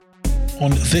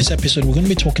On this episode, we're going to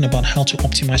be talking about how to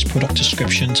optimize product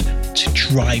descriptions to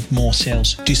drive more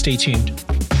sales. Do stay tuned.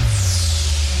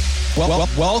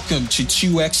 Welcome to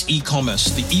 2X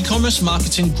E-commerce, the e-commerce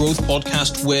marketing growth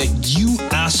podcast where you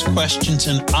ask questions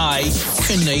and I,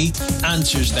 Kunle,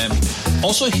 answers them.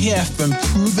 Also hear from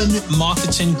proven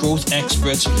marketing growth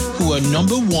experts who are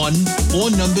number one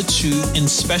or number two in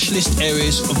specialist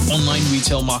areas of online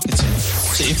retail marketing.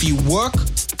 So if you work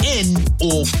in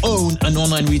or own an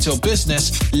online retail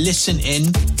business, listen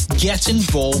in, get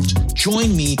involved,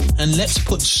 join me, and let's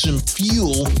put some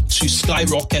fuel to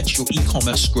skyrocket your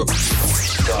e-commerce growth.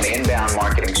 So an inbound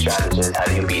marketing strategist, how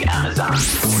do you beat Amazon?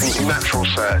 Natural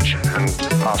search and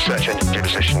our search engine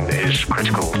position is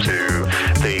critical to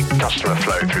the customer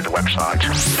flow through the website.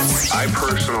 I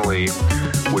personally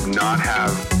would not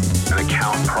have an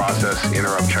account process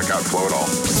interrupt checkout flow at all.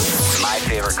 My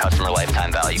favorite customer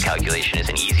lifetime value calculation is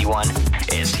an easy one.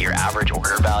 It's your average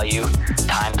order value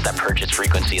times that purchase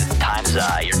frequency times your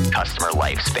customer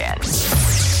lifespan.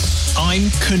 I'm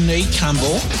Kunle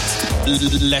Campbell.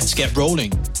 Let's get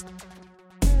rolling.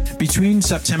 Between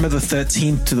September the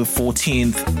 13th to the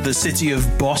 14th, the city of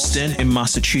Boston in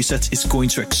Massachusetts is going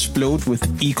to explode with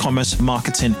e-commerce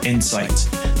marketing insights.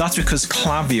 That's because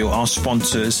Klaviyo, our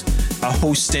sponsors, are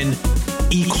hosting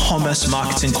e-commerce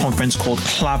marketing conference called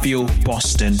Klaviyo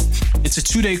Boston. It's a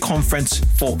 2-day conference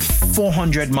for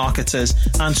 400 marketers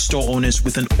and store owners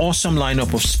with an awesome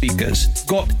lineup of speakers.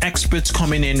 Got experts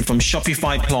coming in from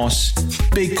Shopify Plus,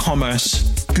 BigCommerce,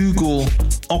 Google,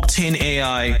 Octane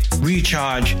AI,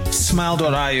 Recharge,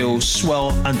 Smile.io,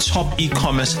 Swell, and top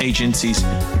e-commerce agencies.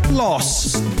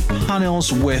 Plus,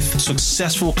 panels with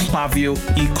successful Klaviyo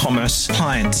e-commerce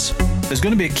clients. There's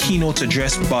going to be a keynote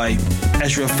address by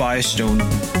Ezra Firestone.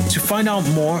 To find out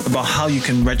more about how you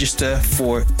can register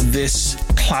for this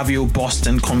Klaviyo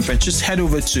Boston conference, just head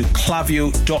over to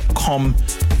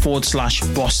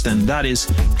klaviyo.com/Boston. That is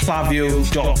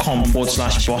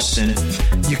klaviyo.com/Boston.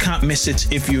 You can't miss it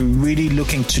if you're really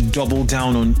looking to double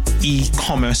down on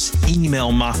e-commerce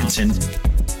email marketing.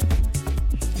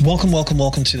 Welcome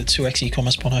to the 2X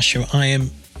E-commerce podcast show. I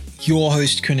am your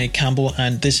host, Kunle Campbell,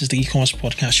 and this is the e-commerce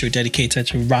podcast show dedicated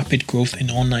to rapid growth in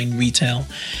online retail.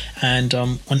 And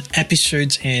on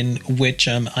episodes in which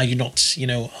I do not,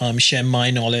 share my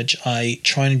knowledge, I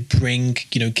try and bring,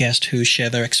 guests who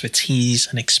share their expertise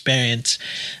and experience.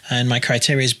 And my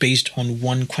criteria is based on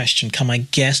one question: can my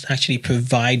guest actually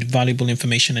provide valuable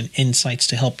information and insights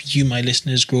to help you, my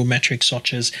listeners, grow metrics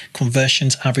such as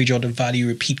conversions, average order value,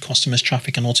 repeat customers,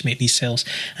 traffic, and ultimately sales?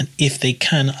 And if they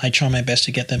can, I try my best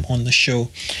to get them on the show.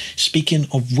 Speaking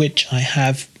of which, I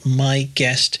have my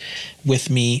guest with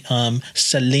me,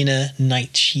 Selena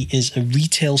Knight. She is a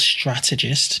retail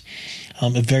strategist,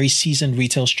 a very seasoned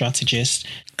retail strategist,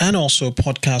 and also a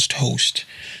podcast host.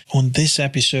 On this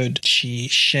episode, she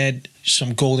shared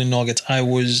some golden nuggets. I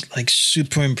was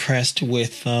super impressed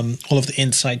with all of the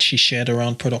insights she shared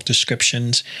around product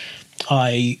descriptions.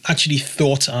 I actually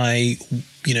thought I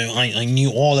knew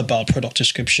all about product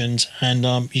descriptions, and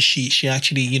she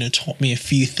actually taught me a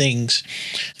few things.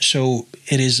 So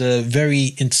it is a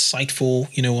very insightful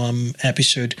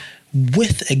episode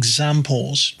with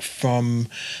examples from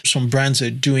some brands that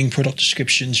are doing product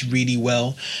descriptions really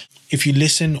well. If you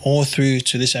listen all through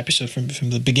to this episode from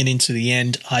the beginning to the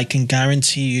end, I can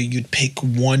guarantee you'd pick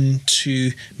 1,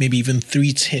 2, maybe even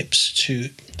 3 tips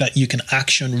that you can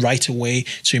action right away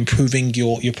to improving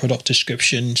your product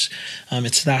descriptions.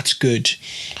 It's that good.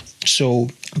 So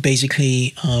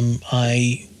basically,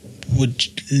 I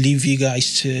would leave you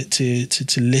guys to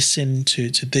listen to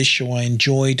this show. I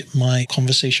enjoyed my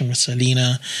conversation with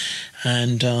Selena.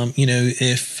 And,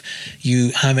 if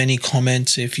you have any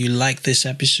comments, if you like this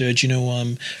episode,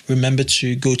 remember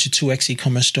to go to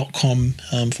 2xecommerce.com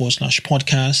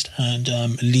 /podcast and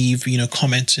leave,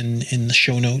 comments in the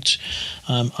show notes.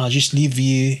 I'll just leave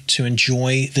you to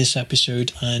enjoy this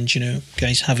episode, and,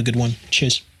 guys, have a good one.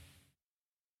 Cheers.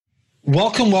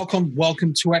 Welcome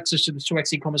to access to the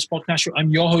 2X E-commerce podcast show. I'm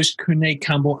your host, Kunle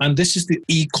Campbell, and this is the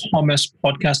e-commerce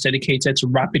podcast dedicated to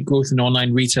rapid growth in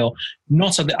online retail,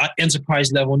 not at the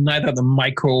enterprise level, neither at the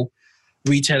micro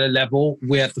retailer level.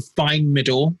 We're at the fine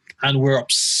middle, and we're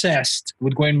obsessed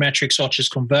with growing metrics such as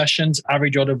conversions,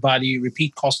 average order value,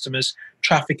 repeat customers,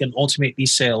 traffic, and ultimately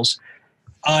sales.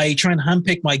 I try and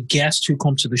handpick my guests who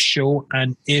come to the show,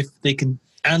 and if they can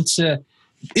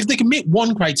meet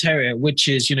one criteria, which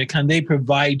is, can they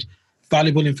provide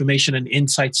valuable information and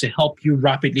insights to help you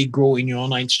rapidly grow in your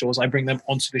online stores, I bring them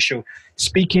onto the show.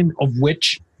 Speaking of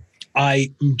which, I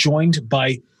am joined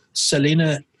by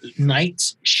Selena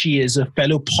Knight. She is a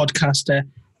fellow podcaster,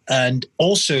 and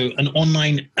also an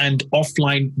online and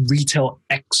offline retail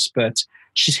expert.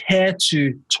 She's here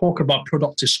to talk about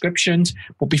product descriptions.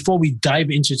 But before we dive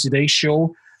into today's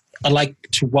show, I'd like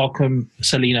to welcome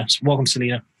Selena. Welcome,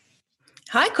 Selena.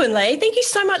 Hi, Kunle. Thank you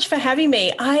so much for having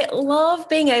me. I love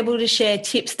being able to share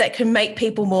tips that can make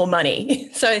people more money.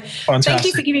 So Fantastic. Thank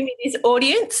you for giving me this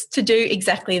audience to do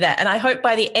exactly that. And I hope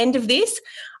by the end of this,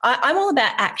 I'm all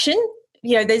about action.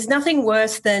 You know, there's nothing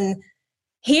worse than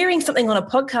hearing something on a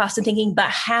podcast and thinking, but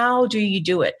how do you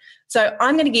do it? So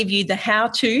I'm going to give you the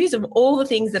how-tos of all the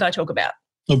things that I talk about.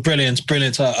 Oh, brilliant,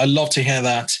 brilliant. I love to hear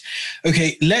that.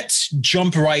 Okay, let's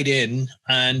jump right in.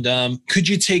 And could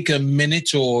you take a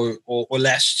minute or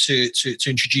less to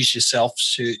introduce yourself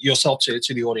to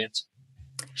the audience?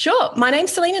 Sure. My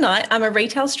name's Selena Knight. I'm a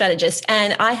retail strategist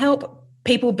and I help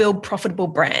people build profitable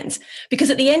brands. Because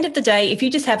at the end of the day, if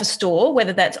you just have a store,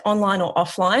 whether that's online or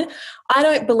offline, I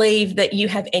don't believe that you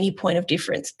have any point of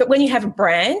difference. But when you have a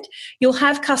brand, you'll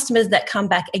have customers that come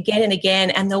back again and again,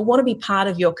 and they'll want to be part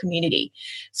of your community.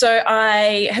 So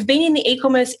I have been in the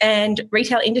e-commerce and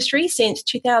retail industry since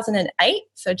 2008,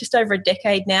 so just over a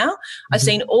decade now. Mm-hmm. I've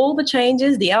seen all the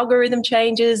changes, the algorithm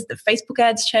changes, the Facebook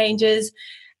ads changes,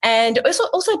 and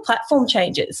also platform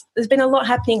changes. There's been a lot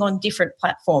happening on different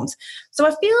platforms. So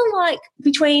I feel like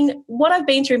between what I've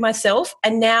been through myself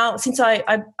and now, since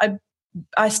I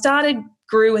started,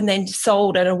 grew, and then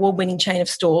sold an award-winning chain of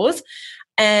stores,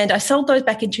 and I sold those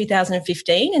back in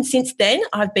 2015. And since then,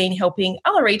 I've been helping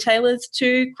other retailers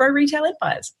to grow retail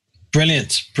empires.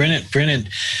 Brilliant, brilliant, brilliant.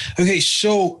 Okay,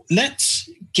 so let's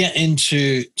get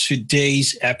into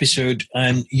today's episode.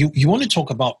 And you want to talk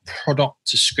about product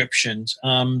descriptions.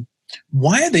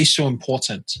 Why are they so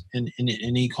important in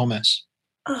e-commerce?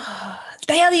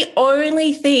 They are the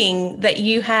only thing that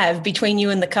you have between you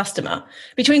and the customer.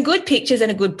 Between good pictures and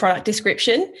a good product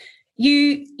description,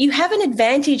 you have an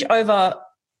advantage over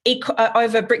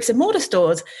bricks and mortar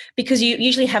stores because you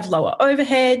usually have lower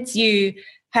overheads, you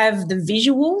have the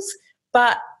visuals,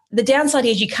 but the downside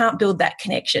is you can't build that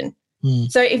connection.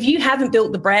 So if you haven't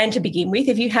built the brand to begin with,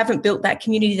 if you haven't built that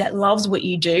community that loves what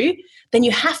you do, then you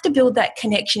have to build that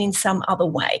connection in some other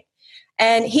way.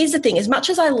 And here's the thing, as much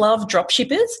as I love drop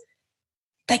shippers,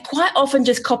 they quite often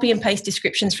just copy and paste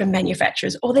descriptions from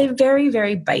manufacturers, or they're very,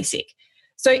 very basic.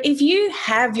 So if you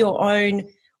have your own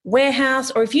warehouse,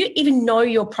 or if you even know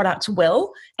your products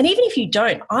well, and even if you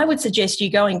don't, I would suggest you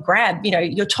go and grab,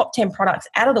 your top 10 products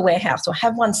out of the warehouse or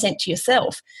have one sent to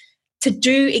yourself to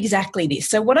do exactly this.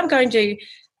 So what I'm going to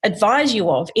advise you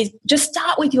of is just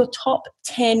start with your top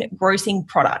 10 grossing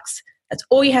products. That's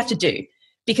all you have to do,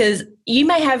 because you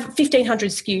may have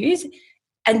 1,500 SKUs,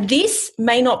 and this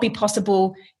may not be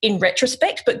possible in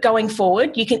retrospect, but going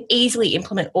forward, you can easily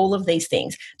implement all of these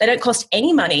things. They don't cost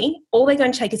any money. All they're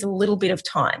going to take is a little bit of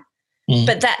time.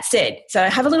 But that said, so I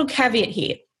have a little caveat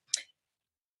here.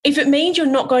 If it means you're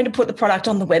not going to put the product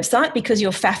on the website because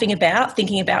you're faffing about,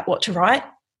 thinking about what to write,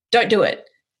 don't do it.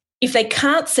 If they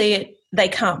can't see it, they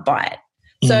can't buy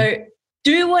it. So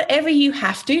do whatever you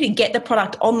have to get the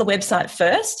product on the website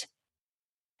first,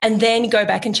 and then go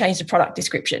back and change the product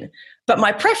description. But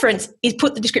my preference is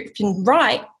put the description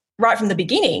right from the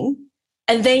beginning,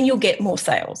 and then you'll get more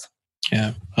sales.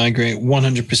 Yeah, I agree.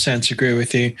 100% agree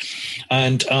with you.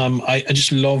 And I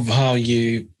just love how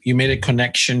you made a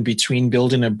connection between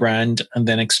building a brand and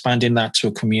then expanding that to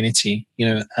a community,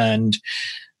 and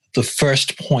the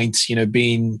first point,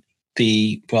 being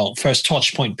first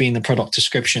touch point being the product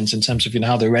descriptions in terms of,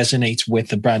 how they resonate with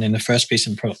the brand in the first place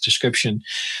in product description.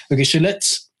 Okay, so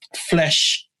let's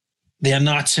flesh the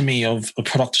anatomy of a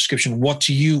product description. What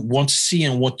do you want to see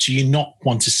and what do you not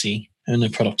want to see in the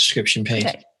product description page?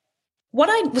 Okay.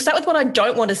 We'll start with what I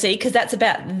don't want to see, because that's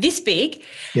about this big.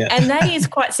 Yeah. And that is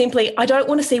quite simply, I don't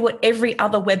want to see what every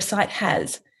other website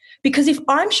has. Because if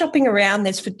I'm shopping around,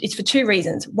 it's for two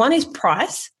reasons. One is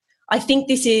price. I think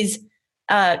this is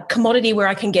a commodity where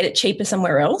I can get it cheaper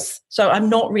somewhere else. So I'm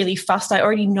not really fussed. I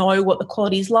already know what the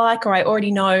quality is like, or I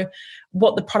already know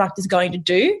what the product is going to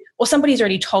do, or somebody's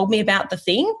already told me about the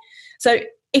thing. So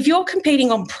if you're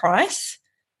competing on price,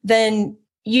 then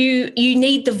you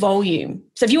need the volume.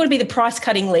 So if you want to be the price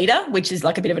cutting leader, which is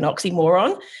like a bit of an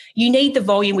oxymoron, you need the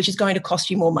volume, which is going to cost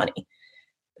you more money.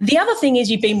 The other thing is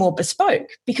you be more bespoke,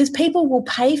 because people will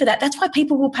pay for that. That's why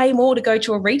people will pay more to go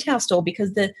to a retail store,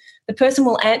 because the person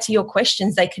will answer your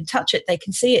questions. They can touch it, they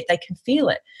can see it, they can feel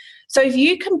it. So if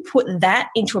you can put that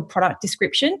into a product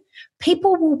description,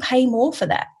 people will pay more for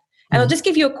that. And I'll just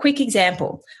give you a quick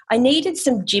example. I needed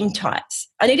some gym tights.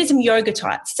 I needed some yoga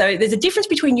tights. So there's a difference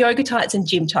between yoga tights and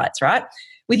gym tights, right?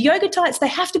 With yoga tights, they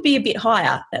have to be a bit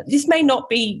higher. Now, this may not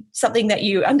be something that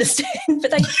you understand,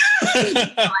 but they have to be a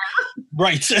bit higher.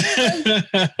 Right.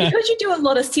 Because you do a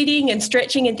lot of sitting and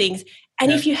stretching and things.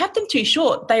 And if you have them too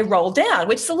short, they roll down,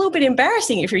 which is a little bit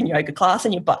embarrassing if you're in yoga class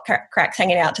and your butt crack's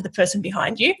hanging out to the person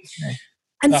behind you. Okay.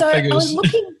 And so I was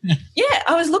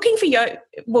looking for yoga.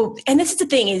 Well, and this is the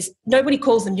thing is nobody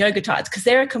calls them yoga tights because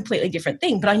they're a completely different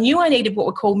thing. But I knew I needed what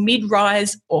we call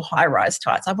mid-rise or high-rise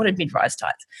tights. I wanted mid-rise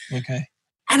tights. Okay.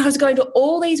 And I was going to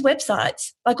all these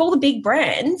websites, like all the big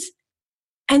brands,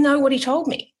 and nobody told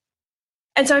me.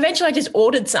 And so eventually I just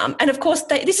ordered some. And, of course,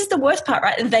 this is the worst part,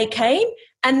 right? They came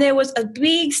and there was a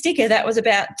big sticker that was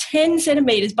about 10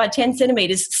 centimetres by 10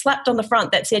 centimetres slapped on the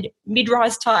front that said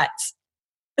mid-rise tights.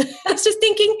 I was just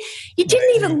thinking, you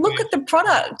didn't even look at the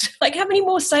product. Like, how many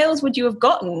more sales would you have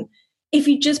gotten if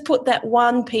you just put that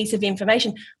one piece of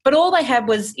information? But all they had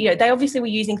was, they obviously were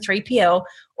using 3PL.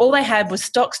 All they had was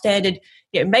stock standard,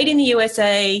 made in the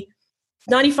USA,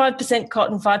 95%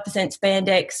 cotton, 5%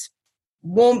 spandex,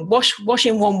 wash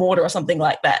in warm water or something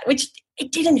like that, which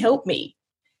it didn't help me.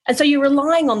 And so you're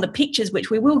relying on the pictures, which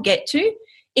we will get to,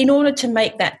 in order to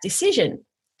make that decision.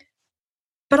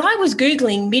 But I was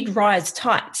Googling mid-rise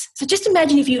tights. So just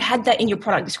imagine if you had that in your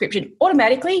product description,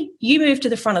 automatically you move to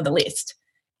the front of the list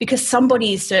because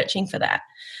somebody is searching for that.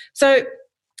 So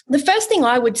the first thing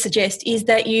I would suggest is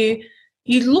that you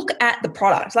look at the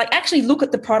product, like actually look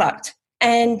at the product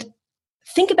and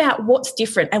think about what's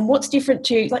different and what's different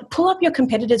to, like, pull up your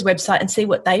competitor's website and see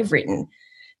what they've written.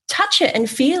 Touch it and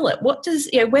feel it. What does,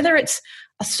 whether it's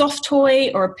a soft toy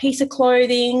or a piece of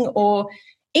clothing or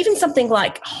even something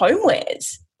like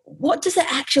homewares, what does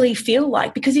it actually feel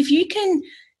like? Because if you can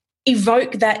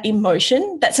evoke that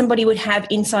emotion that somebody would have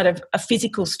inside of a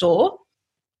physical store,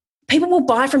 people will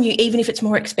buy from you even if it's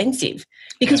more expensive.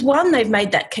 Because one, they've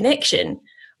made that connection,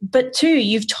 but two,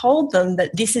 you've told them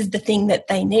that this is the thing that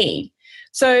they need.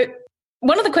 So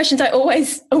one of the questions I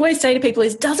always say to people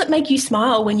is, does it make you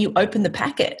smile when you open the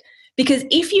packet? Because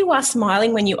if you are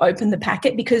smiling when you open the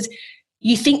packet because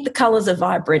you think the colours are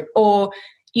vibrant or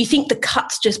you think the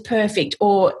cut's just perfect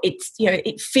or it's,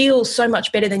 it feels so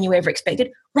much better than you ever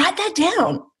expected, write that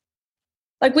down.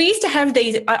 Like, we used to have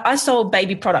these, I sold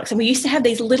baby products, and we used to have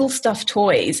these little stuffed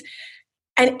toys,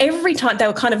 and every time they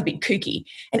were kind of a bit kooky,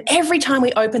 and every time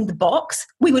we opened the box,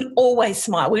 we would always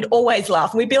smile, we'd always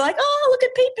laugh, and we'd be like, oh, look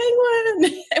at Pete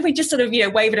Penguin, and we just sort of,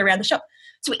 wave it around the shop.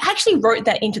 So we actually wrote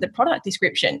that into the product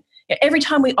description. Every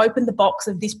time we opened the box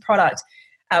of this product,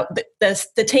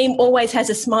 the team always has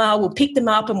a smile. We'll pick them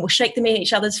up and we'll shake them in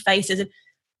each other's faces. And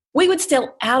we would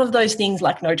sell out of those things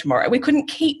like no tomorrow. We couldn't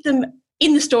keep them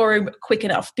in the storeroom quick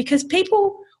enough because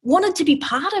people wanted to be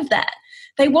part of that.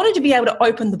 They wanted to be able to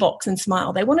open the box and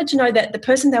smile. They wanted to know that the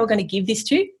person they were going to give this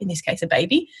to, in this case a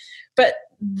baby, but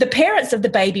the parents of the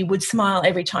baby would smile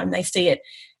every time they see it.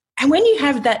 And when you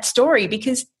have that story,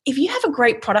 because if you have a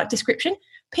great product description,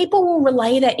 people will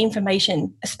relay that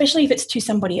information, especially if it's to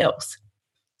somebody else.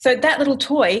 So that little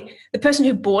toy, the person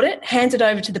who bought it hands it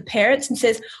over to the parents and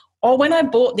says, oh, when I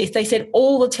bought this, they said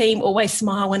all the team always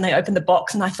smile when they open the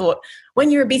box. And I thought,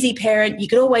 when you're a busy parent, you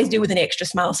could always do with an extra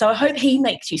smile. So I hope he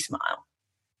makes you smile.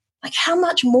 Like, how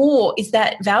much more is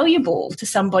that valuable to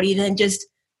somebody than just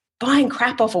buying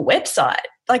crap off a website?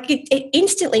 Like, it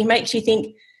instantly makes you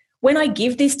think, when I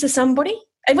give this to somebody,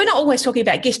 and we're not always talking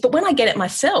about gifts, but when I get it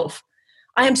myself,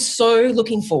 I am so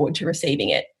looking forward to receiving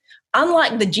it.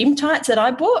 Unlike the gym tights that I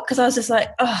bought, because I was just like,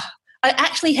 oh, I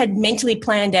actually had mentally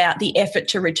planned out the effort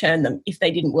to return them if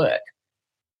they didn't work.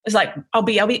 It's like, I'll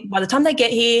be by the time they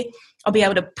get here, I'll be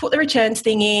able to put the returns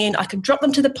thing in. I can drop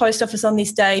them to the post office on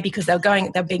this day because they're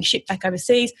being shipped back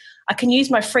overseas. I can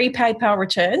use my free PayPal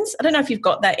returns. I don't know if you've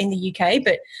got that in the UK,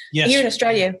 but here in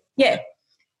Australia,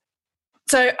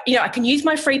 So, I can use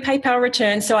my free PayPal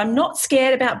return, so I'm not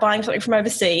scared about buying something from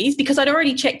overseas because I'd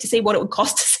already checked to see what it would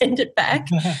cost to send it back.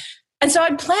 And so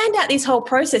I'd planned out this whole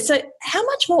process. So how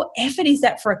much more effort is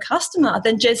that for a customer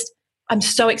than just, I'm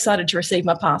so excited to receive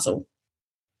my parcel?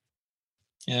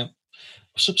 Yeah.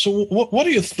 So what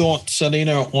are your thoughts,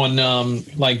 Selena, on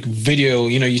like video?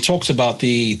 You talked about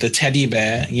the teddy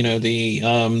bear,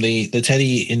 the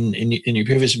teddy in your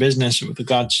previous business with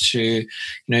regards to,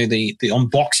 the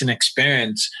unboxing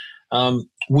experience.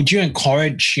 Would you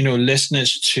encourage,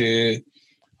 listeners to,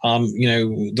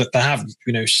 that they have,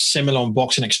 similar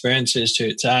unboxing experiences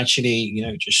to actually,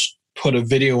 just put a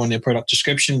video on their product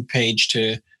description page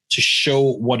to show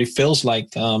what it feels like,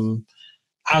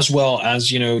 as well as,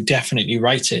 definitely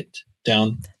write it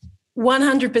down?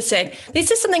 100%.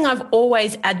 This is something I've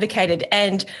always advocated,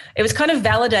 and it was kind of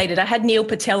validated. I had Neil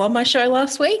Patel on my show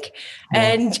last week,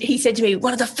 and he said to me,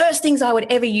 one of the first things I would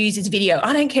ever use is video.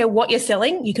 I don't care what you're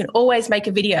selling, you can always make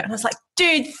a video. And I was like,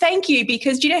 dude, thank you,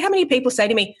 because do you know how many people say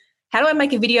to me, how do I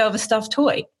make a video of a stuffed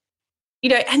toy? You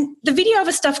know, and the video of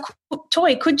a stuffed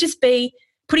toy could just be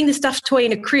putting the stuffed toy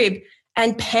in a crib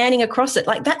and panning across it.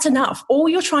 Like, that's enough. All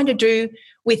you're trying to do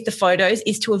with the photos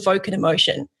is to evoke an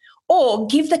emotion or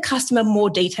give the customer more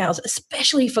details,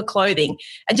 especially for clothing.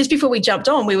 And just before we jumped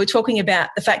on, we were talking about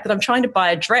the fact that I'm trying to buy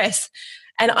a dress,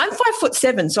 and I'm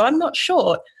 5'7", so I'm not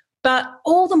short, but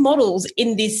all the models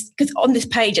in this, because on this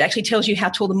page it actually tells you how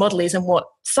tall the model is and what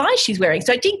size she's wearing.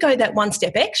 So it did go that one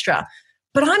step extra,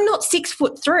 but I'm not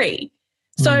 6'3".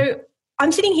 So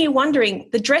I'm sitting here wondering,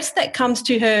 the dress that comes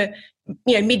to her,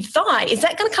 you know, mid-thigh, is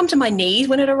that going to come to my knees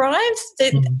when it arrives?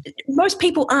 Most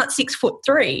people aren't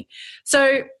 6'3".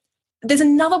 So there's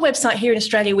another website here in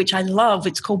Australia which I love.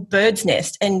 It's called Bird's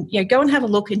Nest, and you know, go and have a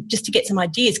look and just to get some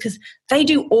ideas, because they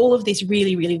do all of this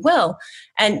really, really well.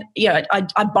 And you know,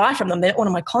 I buy from them. They're not one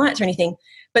of my clients or anything,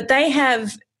 but they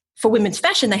have, for women's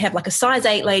fashion, they have like a size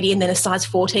 8 lady and then a size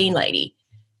 14 lady,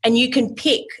 and you can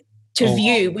pick to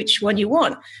view which one you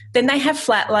want. Then they have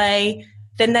flat lay.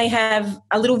 Then they have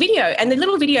a little video, and the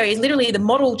little video is literally the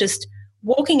model just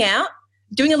walking out,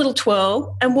 doing a little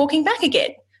twirl and walking back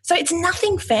again. So it's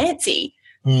nothing fancy,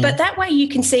 but that way you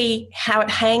can see how it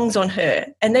hangs on her,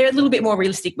 and they're a little bit more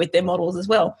realistic with their models as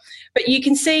well. But you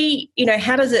can see, you know,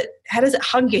 how does it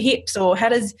hug your hips, or how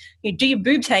does do your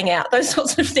boobs hang out? Those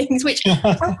sorts of things, which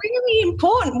are really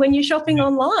important when you're shopping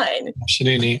online.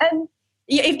 Absolutely. And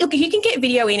look, if you can get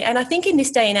video in, and I think in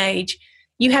this day and age,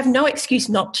 you have no excuse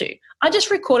not to. I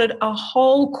just recorded a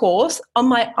whole course on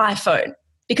my iPhone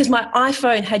because my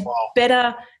iPhone had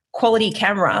better quality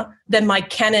camera than my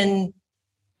Canon,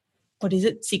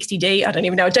 60D? I don't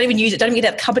even know. I don't even use it. Don't even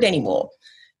get out the cupboard anymore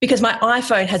because my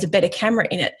iPhone has a better camera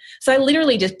in it. So I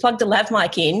literally just plugged a lav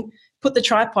mic in, put the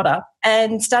tripod up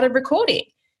and started recording.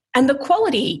 And the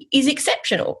quality is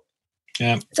exceptional.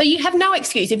 Yeah. So you have no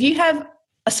excuse. If you have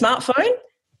a smartphone,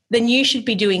 then you should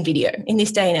be doing video in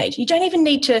this day and age. You don't even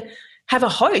need to have a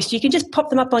host. You can just pop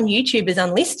them up on YouTube as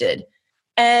unlisted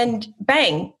and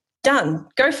bang, done.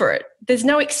 Go for it. There's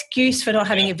no excuse for not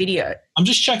having a video. I'm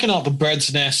just checking out the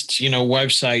Bird's Nest,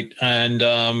 website,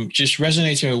 and just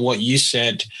resonating with what you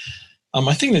said.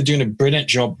 I think they're doing a brilliant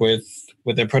job with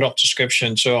their product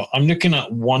description. So I'm looking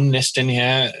at one listing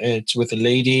here. It's with a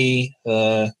lady.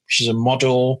 She's a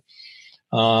model.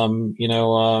 There's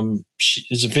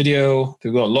a video.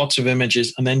 They've got lots of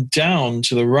images, and then down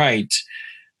to the right,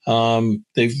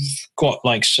 they've got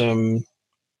like some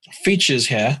features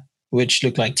here which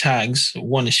look like tags.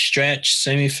 One is stretch,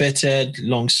 semi-fitted,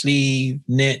 long sleeve,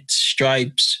 knit,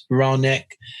 stripes, round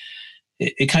neck.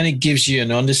 It kind of gives you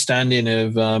an understanding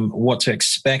of what to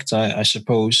expect, I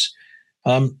suppose.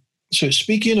 So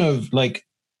speaking of like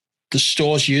the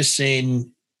stores you're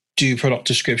saying do product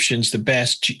descriptions the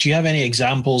best, do you have any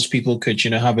examples people could,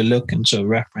 have a look and sort of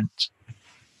reference?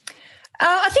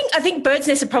 I think Bird's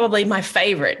Nest are probably my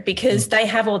favorite because they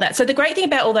have all that. So the great thing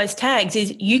about all those tags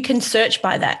is you can search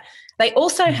by that. They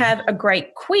also have a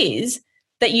great quiz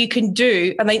that you can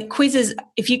do. I mean, quizzes,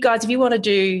 if you want to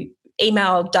do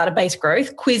email database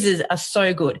growth, quizzes are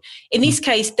so good. In this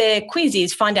case, their quiz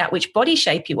is find out which body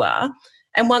shape you are.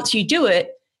 And once you do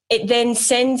it, it then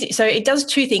sends, so it does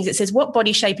two things. It says what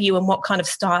body shape are you and what kind of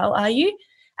style are you?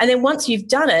 And then once you've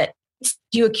done it,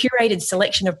 you a curated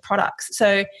selection of products.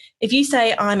 So if you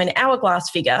say I'm an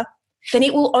hourglass figure, then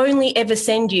it will only ever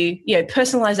send you,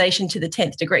 personalization to the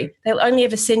 10th degree. They'll only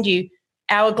ever send you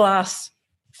hourglass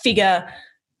figure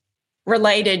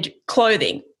related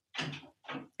clothing.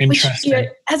 Interesting. Which,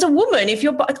 as a woman, if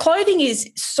your clothing is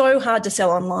so hard to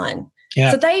sell online.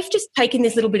 Yeah. So they've just taken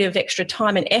this little bit of extra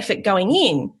time and effort going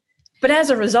in. But as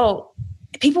a result,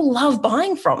 people love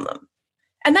buying from them.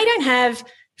 And they don't have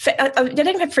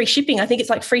free shipping. I think it's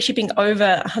like free shipping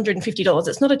over $150.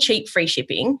 It's not a cheap free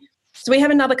shipping. So we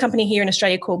have another company here in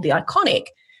Australia called The Iconic,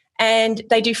 and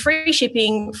they do free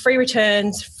shipping, free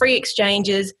returns, free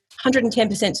exchanges,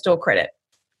 110% store credit.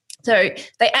 So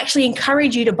they actually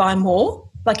encourage you to buy more.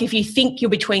 Like if you think you're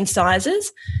between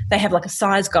sizes, they have like a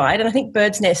size guide, and I think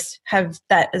Bird's Nest have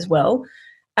that as well.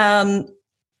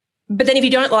 But then if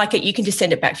you don't like it, you can just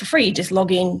send it back for free. You just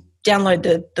log in, download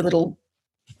the little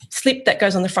slip that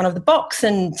goes on the front of the box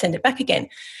and send it back again.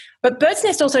 But Bird's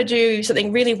Nest also do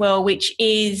something really well, which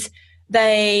is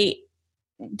they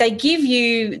give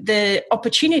you the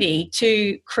opportunity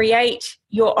to create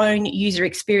your own user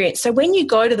experience. So when you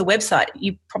go to the website,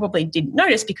 you probably didn't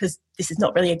notice because this is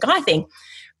not really a guy thing,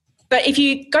 But if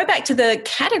you go back to the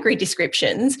category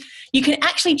descriptions, you can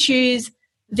actually choose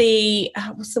the,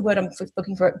 what's the word I'm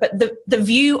looking for? But the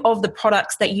view of the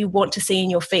products that you want to see in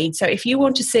your feed. So if you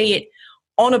want to see it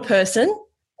on a person,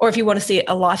 or if you want to see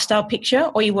a lifestyle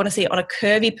picture, or you want to see it on a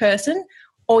curvy person,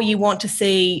 or you want to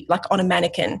see like on a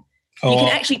mannequin, you can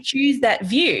actually choose that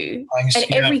view, and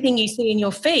everything you see in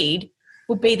your feed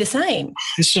will be the same.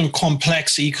 It's some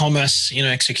complex e-commerce,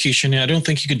 execution. I don't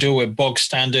think you could do it with bog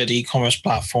standard e-commerce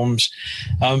platforms.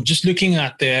 Just looking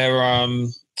at their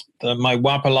my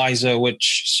Wapalizer,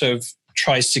 which sort of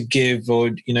tries to give, or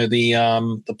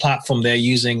the platform they're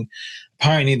using.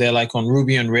 Apparently, they're like on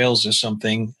Ruby on Rails or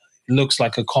something. It looks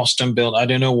like a custom build. I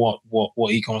don't know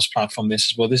what e-commerce platform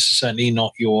this is. Well, this is certainly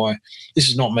not this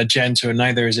is not Magento, and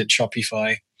neither is it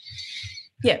Shopify.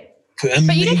 Yeah.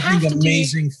 But you don't have to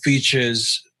amazing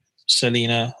features,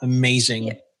 Selena. Amazing.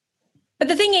 Yeah. But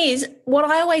the thing is, what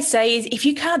I always say is, if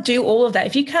you can't do all of that,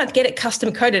 if you can't get it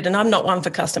custom coded, and I'm not one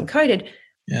for custom coded,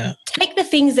 take the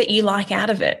things that you like out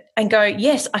of it and go,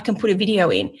 yes, I can put a video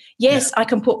in. Yes, I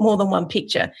can put more than one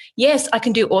picture. Yes, I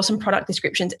can do awesome product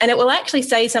descriptions. And it will actually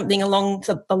say something along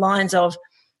the lines of,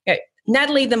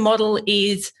 Natalie, the model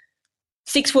is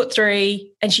 6'3",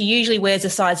 and she usually wears a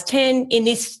size 10. In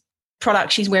this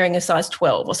product, she's wearing a size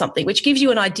 12 or something, which gives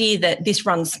you an idea that this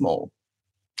runs small.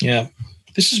 Yeah,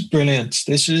 this is brilliant.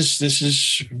 This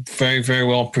is very, very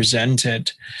well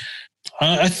presented.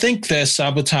 I think they're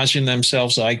sabotaging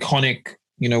themselves iconic,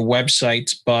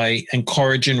 websites by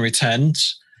encouraging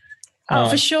returns.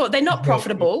 For sure. They're not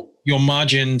profitable. Your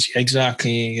margins,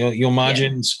 exactly. Your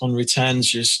margins on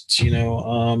returns just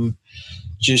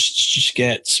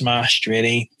get smashed,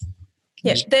 really.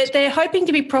 Yeah, they're hoping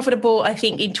to be profitable, I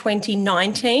think, in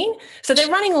 2019. So they're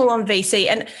running all on VC.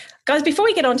 And guys, before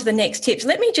we get on to the next tips,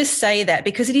 let me just say that,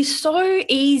 because it is so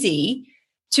easy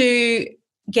to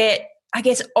get, I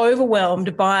guess,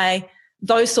 overwhelmed by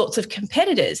those sorts of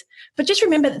competitors. But just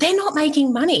remember, they're not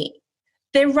making money.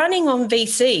 They're running on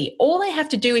VC. All they have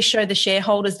to do is show the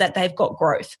shareholders that they've got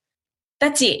growth.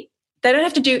 That's it. They don't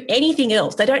have to do anything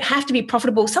else. They don't have to be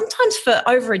profitable, sometimes for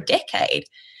over a decade.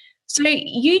 So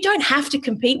you don't have to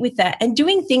compete with that. And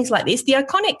doing things like this, the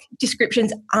iconic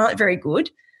descriptions aren't very good.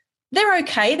 They're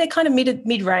okay. They're kind of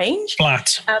mid-range.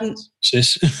 Flat.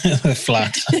 They're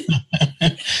flat.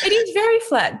 It is very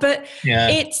flat, but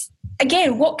it's,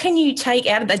 again, what can you take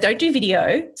out of that? They don't do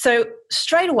video. So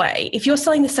straight away, if you're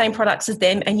selling the same products as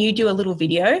them and you do a little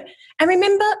video, and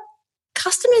remember,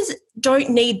 customers don't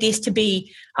need this to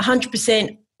be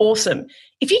 100% awesome.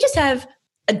 If you just have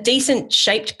a decent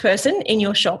shaped person in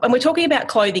your shop, and we're talking about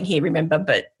clothing here, remember,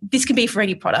 but this can be for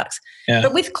any products. Yeah.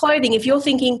 But with clothing, if you're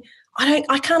thinking,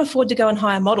 I can't afford to go and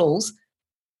hire models,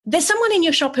 there's someone in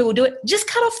your shop who will do it. Just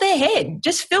cut off their head.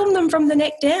 Just film them from the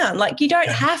neck down. Like, you don't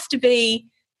have to be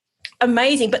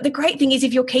amazing. But the great thing is,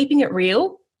 if you're keeping it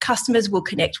real, customers will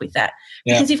connect with that.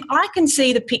 Because if I can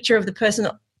see the picture of the person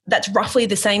that's roughly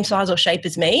the same size or shape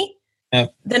as me,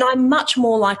 then I'm much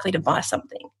more likely to buy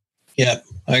something. Yeah,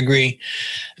 I agree.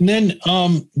 And then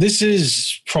this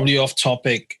is probably off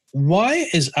topic. Why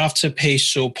is Afterpay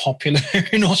so popular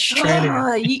in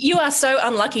Australia? You are so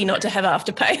unlucky not to have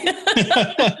Afterpay.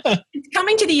 It's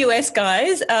coming to the US,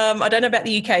 guys. I don't know about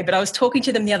the UK, but I was talking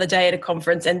to them the other day at a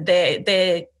conference, and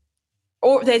they're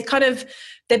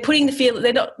putting the feel.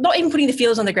 They're not even putting the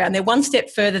feelers on the ground. They're one step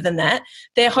further than that.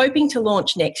 They're hoping to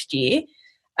launch next year.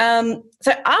 So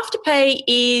Afterpay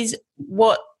is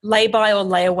what lay-by or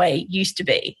layaway used to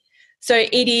be. So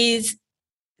it is.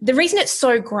 The reason it's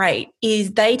so great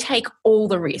is they take all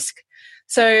the risk.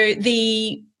 So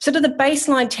the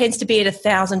baseline tends to be at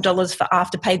 $1,000 for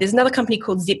Afterpay. There's another company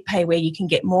called ZipPay where you can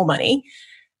get more money,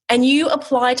 and you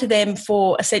apply to them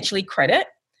for essentially credit,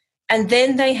 and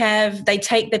then they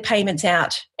take the payments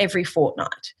out every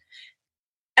fortnight.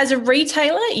 As a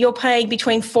retailer, you're paying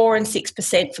between 4% and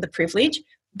 6% for the privilege,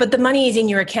 but the money is in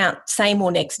your account same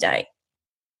or next day.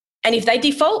 And if they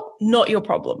default, not your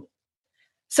problem.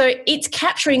 So it's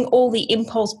capturing all the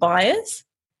impulse buyers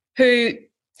who,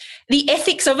 the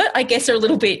ethics of it, I guess, are a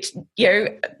little bit,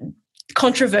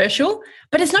 controversial,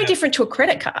 but it's no different to a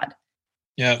credit card.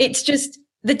 Yeah. It's just,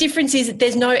 the difference is that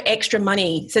there's no extra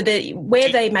money. So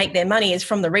where they make their money is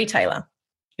from the retailer.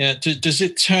 Yeah. Does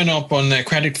it turn up on their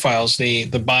credit files, the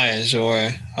buyers, or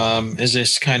is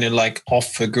this kind of like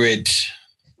off the grid?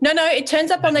 No, it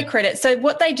turns up on their credit. So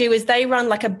what they do is they run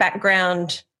like a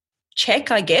background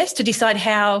check, I guess, to decide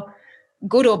how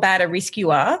good or bad a risk you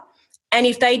are. And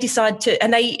if they decide to,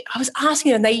 I was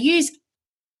asking them, they use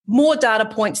more data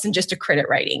points than just a credit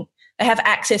rating. They have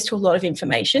access to a lot of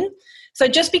information. So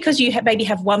just because you maybe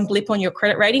have one blip on your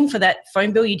credit rating for that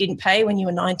phone bill you didn't pay when you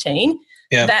were 19,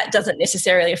 that doesn't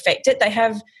necessarily affect it.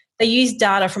 They use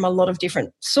data from a lot of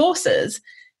different sources.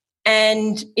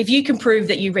 And if you can prove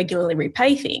that you regularly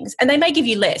repay things, and they may give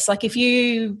you less, like if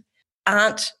you're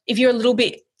a little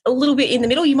bit in the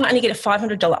middle, you might only get a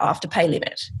 $500 afterpay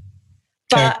limit.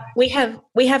 But we have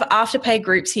afterpay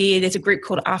groups here. There's a group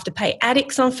called Afterpay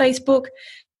Addicts on Facebook.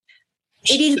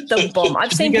 It is the bomb.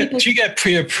 I've seen people. Do you get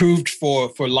pre-approved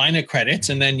for line of credits,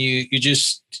 and then you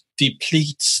just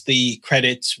deplete the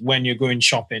credits when you're going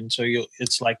shopping? So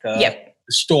it's like a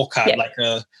store card, like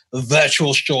a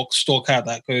virtual store card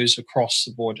that goes across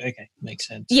the board. Okay, makes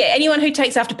sense. Yeah, anyone who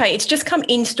takes Afterpay, it's just come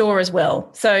in store as well.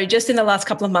 So just in the last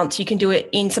couple of months, you can do it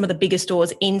in some of the bigger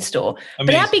stores in store. Amazing.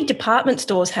 But our big department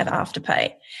stores have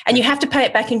Afterpay, and you have to pay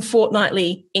it back in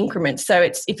fortnightly increments. So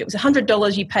if it was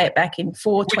 $100, you pay it back in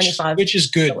 $4.25, which is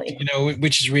good.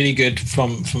 Which is really good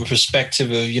from a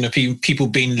perspective of people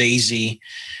being lazy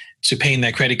to paying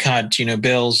their credit card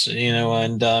bills,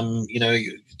 and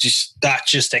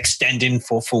just extending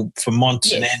for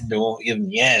months and end, or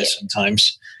even years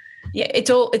sometimes. Yeah, it's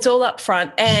all up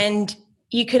front, and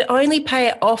you can only pay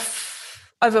it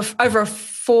off over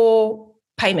 4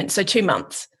 payments, so 2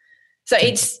 months. So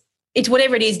it's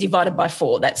whatever it is divided by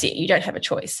 4. That's it. You don't have a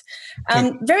choice.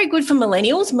 Very good for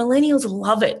millennials. Millennials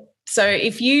love it. So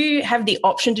if you have the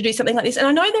option to do something like this, and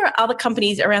I know there are other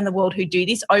companies around the world who do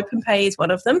this, OpenPay is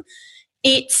one of them,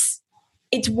 it's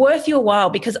worth your while,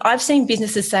 because I've seen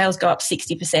businesses' sales go up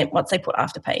 60% once they put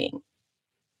Afterpay in.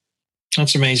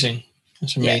 That's amazing.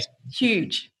 Yeah,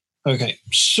 huge. Okay,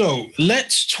 so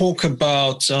let's talk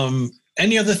about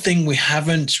any other thing we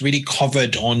haven't really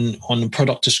covered on the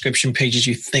product description pages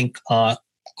you think are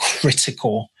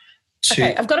critical.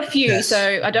 Okay, I've got a few,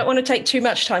 so I don't want to take too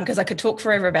much time because I could talk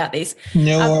forever about this.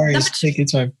 No worries, take your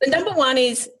time. The number one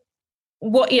is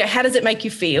how does it make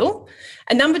you feel?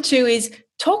 And number 2 is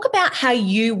talk about how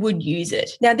you would use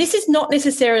it. Now, this is not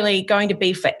necessarily going to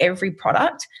be for every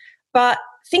product, but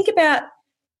think about,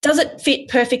 does it fit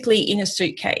perfectly in a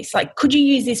suitcase? Like, could you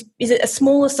use this? Is it a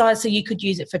smaller size so you could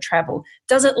use it for travel?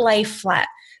 Does it lay flat?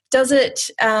 Does it,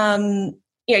 can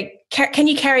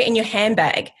you carry it in your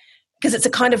handbag? Because it's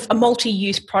a kind of a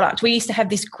multi-use product. We used to have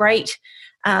this great,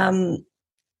 I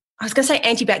was going to say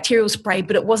antibacterial spray,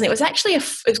 but it wasn't. It was actually it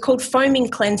was called foaming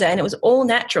cleanser, and it was all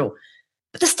natural.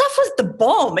 But the stuff was the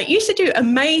bomb. It used to do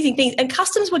amazing things. And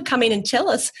customers would come in and tell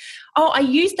us, I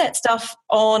used that stuff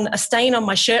on a stain on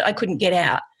my shirt I couldn't get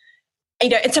out.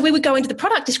 And so we would go into the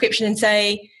product description and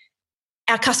say,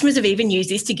 our customers have even used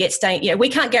this to get stain. We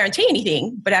can't guarantee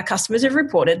anything, but our customers have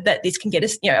reported that this can get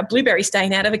a blueberry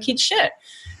stain out of a kid's shirt.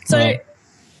 So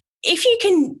if you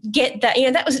can get that,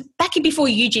 that was back before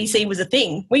UGC was a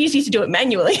thing. We used to do it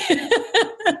manually.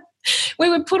 We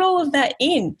would put all of that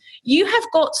in. You have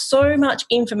got so much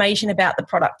information about the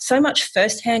product, so much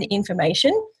first-hand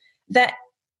information that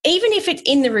even if it's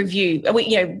in the review,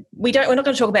 we're not going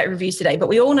to talk about reviews today, but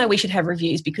we all know we should have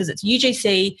reviews because it's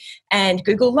UGC and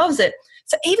Google loves it.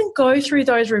 So even go through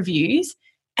those reviews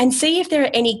and see if there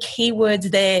are any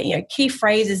keywords there, key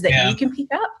phrases that you can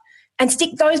pick up, and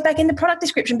stick those back in the product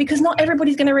description, because not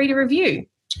everybody's going to read a review.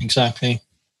 Exactly.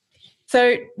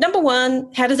 So number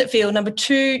 1, how does it feel? Number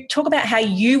 2, talk about how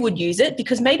you would use it,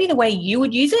 because maybe the way you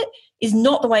would use it is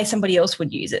not the way somebody else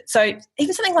would use it. So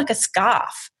even something like a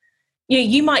scarf,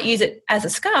 you might use it as a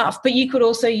scarf, but you could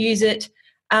also use it,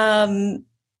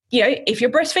 if you're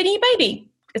breastfeeding your baby.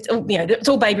 It's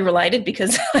all baby related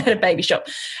because I had a baby shop.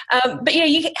 But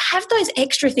you have those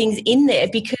extra things in there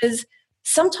because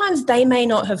sometimes they may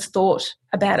not have thought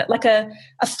about it. Like a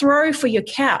throw for your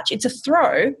couch. It's a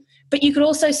throw, but you could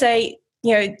also say,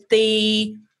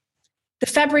 the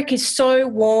fabric is so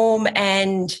warm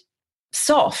and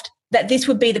soft that this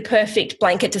would be the perfect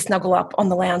blanket to snuggle up on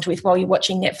the lounge with while you're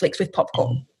watching Netflix with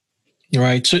popcorn.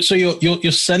 Right. So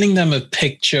you're sending them a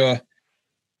picture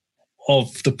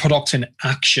of the product in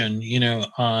action,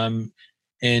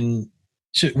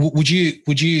 so would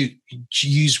you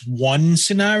use one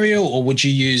scenario, or would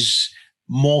you use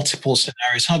multiple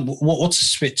scenarios? What's the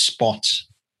sweet spot?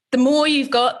 The more you've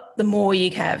got, the more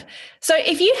you have. So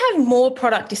if you have more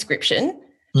product description,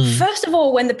 first of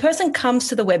all, when the person comes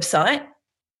to the website,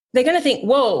 they're going to think,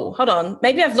 whoa, hold on,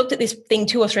 maybe I've looked at this thing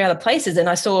 2 or 3 other places and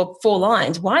I saw 4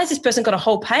 lines. Why has this person got a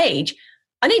whole page?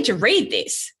 I need to read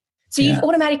this. So you've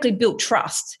automatically built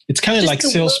trust. It's kind of like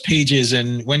sales pages,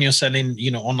 and when you're selling,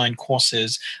 online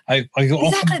courses, I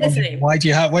often wonder, why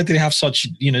do they have such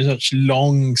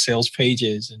long sales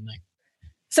pages? And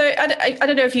so I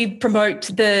don't know if you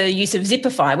promote the use of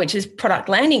Zipify, which is product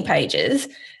landing pages.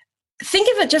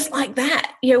 think of it just like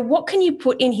that. What can you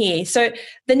put in here? So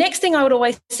the next thing I would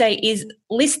always say is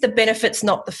list the benefits,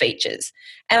 not the features.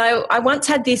 And I once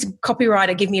had this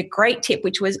copywriter give me a great tip,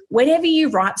 which was whenever you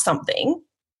write something,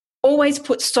 always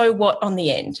put so what on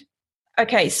the end.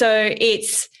 Okay, so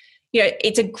it's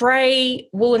a grey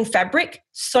woolen fabric,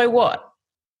 so what?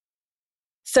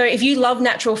 So if you love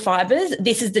natural fibres,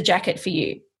 this is the jacket for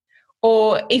you.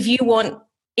 Or if you want,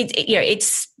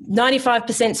 it's 95%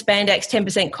 spandex,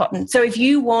 10% cotton. So if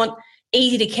you want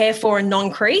easy to care for and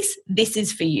non-crease, this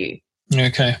is for you.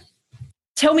 Okay.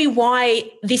 Tell me why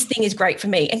this thing is great for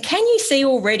me. And can you see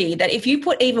already that if you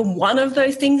put even one of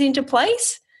those things into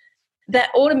place, that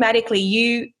automatically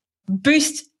you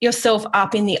boost yourself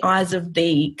up in the eyes of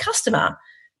the customer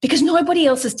because nobody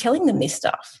else is telling them this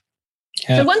stuff.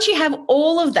 Yeah. So once you have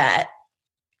all of that,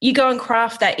 you go and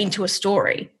craft that into a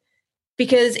story.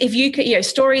 Because if you could,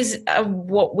 stories are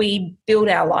what we build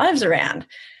our lives around.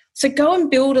 So go and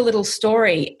build a little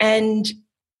story and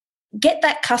get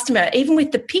that customer, even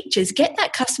with the pictures, get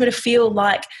that customer to feel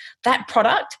like that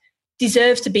product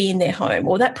deserves to be in their home,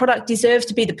 or that product deserves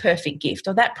to be the perfect gift,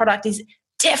 or that product is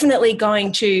definitely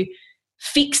going to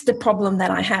fix the problem that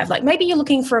I have. Like maybe you're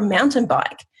looking for a mountain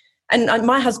bike. And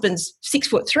my husband's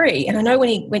 6'3", and I know when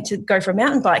he went to go for a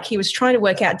mountain bike, he was trying to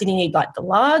work out, did he need like the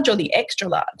large or the extra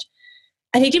large?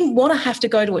 And he didn't want to have to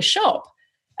go to a shop.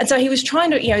 And so he was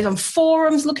trying to, he was on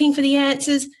forums looking for the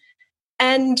answers.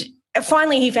 And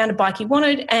finally he found a bike he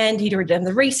wanted and he'd already done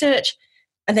the research,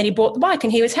 and then he bought the bike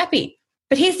and he was happy.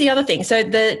 But here's the other thing. So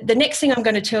the next thing I'm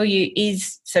going to tell you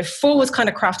is, so 4 was kind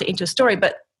of crafted into a story,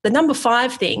 but the number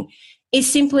 5 thing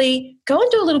is simply go and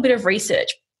do a little bit of research.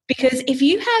 Because if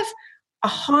you have a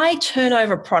high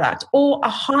turnover product or a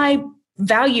high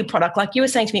value product, like you were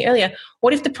saying to me earlier,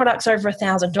 what if the product's over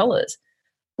 $1,000?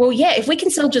 Well, yeah, if we can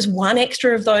sell just 1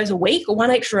 extra of those a week or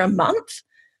 1 extra a month,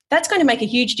 that's going to make a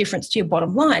huge difference to your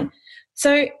bottom line.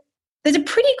 So there's a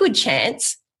pretty good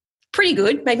chance, pretty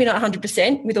good, maybe not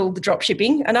 100% with all the drop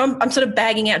shipping. And I'm sort of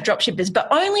bagging out drop shippers, but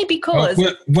only because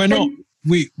we're not,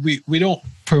 we don't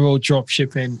promote drop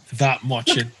shipping that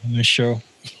much in the show.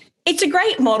 It's a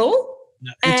great model,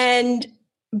 but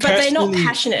they're not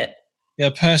passionate. Yeah,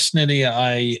 personally,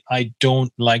 I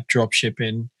don't like drop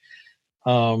shipping.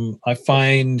 I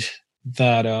find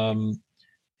that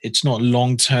it's not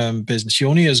long-term business.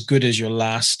 You're only as good as your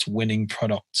last winning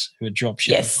product with drop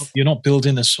shipping. Yes. You're not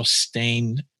building a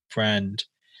sustained brand.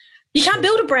 You can't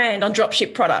build a brand on drop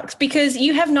ship products because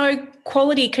you have no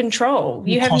quality control.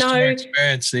 You have no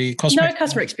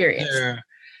customer experience. There.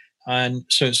 And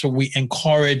so we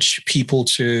encourage people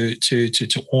to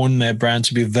own their brand,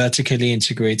 to be vertically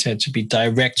integrated, to be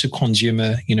direct to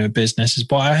consumer, businesses.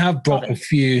 But I have brought a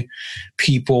few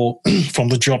people from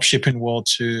the drop shipping world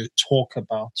to talk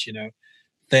about,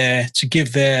 to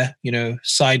give their,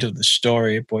 side of the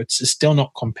story, but it's still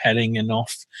not compelling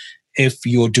enough. If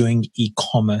you're doing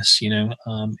e-commerce, in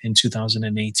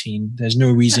 2018, there's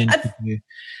no reason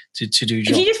to do.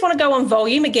 If you just want to go on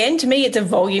volume, again, to me, it's a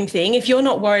volume thing. If you're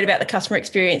not worried about the customer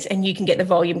experience and you can get the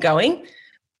volume going,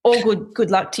 all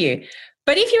good luck to you.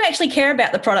 But if you actually care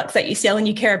about the products that you sell and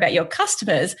you care about your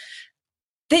customers,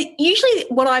 usually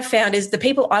what I've found is the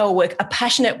people I will work are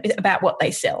passionate about what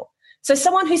they sell. So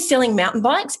someone who's selling mountain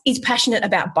bikes is passionate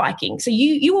about biking. So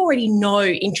you already know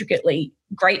intricately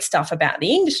great stuff about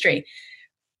the industry.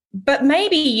 But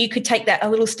maybe you could take that a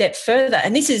little step further.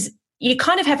 And this is, you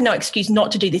kind of have no excuse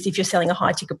not to do this if you're selling a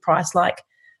high ticket price like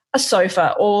a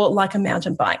sofa or like a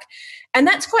mountain bike. And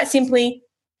that's quite simply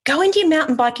go into your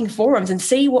mountain biking forums and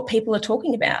see what people are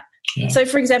talking about. Yeah. So,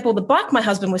 for example, the bike my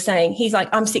husband was saying, he's like,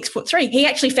 I'm 6'3". He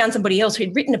actually found somebody else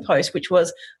who'd written a post which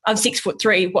was, I'm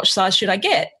 6'3", what size should I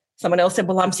get? Someone else said,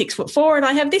 well, I'm 6'4" and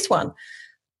I have this one.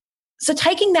 So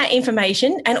taking that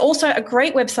information, and also a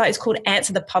great website is called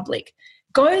Answer the Public.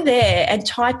 Go there and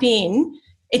type in,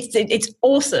 it's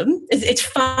awesome. It's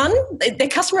fun. The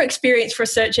customer experience for a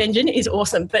search engine is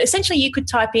awesome. But essentially you could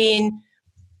type in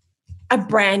a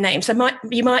brand name. So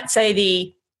you might say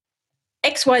the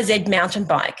XYZ mountain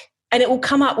bike, and it will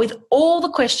come up with all the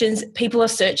questions people are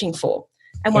searching for.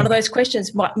 And one of those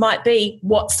questions might be,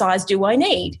 what size do I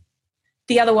need?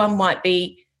 The other one might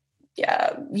be,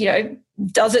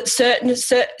 does it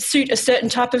suit a certain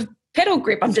type of pedal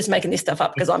grip? I'm just making this stuff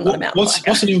up because I'm not a mountain biker.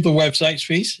 What's the name of the website,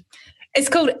 please? It's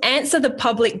called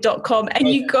answerthepublic.com, and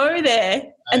you go there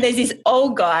and there's this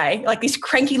old guy, like this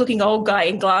cranky looking old guy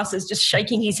in glasses just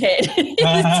shaking his head.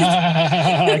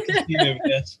 I can see him,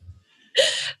 yes.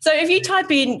 So if you type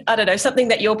in, I don't know, something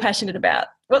that you're passionate about,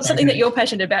 what's something that you're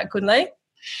passionate about, Kunle?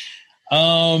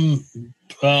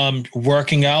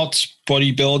 Working out,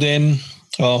 bodybuilding,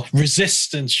 Oh,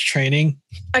 resistance training.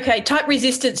 Okay, type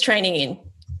resistance training in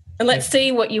and let's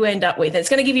see what you end up with. It's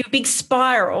going to give you a big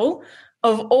spiral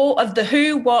of all of the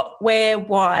who, what, where,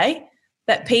 why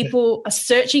that people are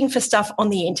searching for stuff on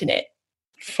the internet.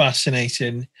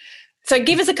 Fascinating. So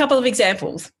give us a couple of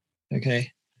examples.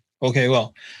 Okay,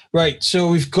 well, right. So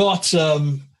we've got,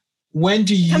 when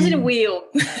do you... Comes in a wheel.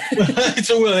 It's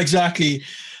a wheel, exactly.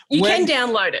 You can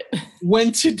download it.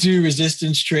 When to do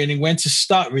resistance training, when to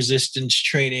start resistance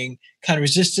training, can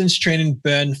resistance training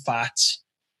burn fat?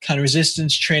 Can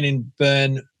resistance training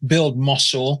build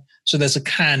muscle? So there's a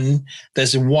can,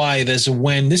 there's a why, there's a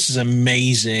when. This is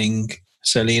amazing,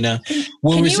 Selena.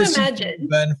 Can you imagine?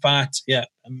 Burn fat? Yeah,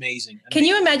 amazing. Can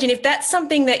you imagine if that's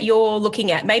something that you're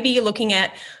looking at? Maybe you're looking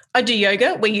at, I do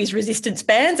yoga, we use resistance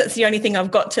bands. That's the only thing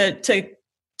I've got to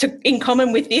in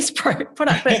common with this product. But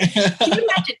can you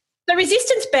imagine? The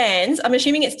resistance bands, I'm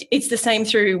assuming it's the same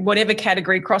through whatever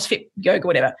category, CrossFit, yoga,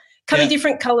 whatever, come in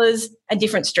different colours and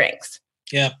different strengths.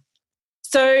 Yeah.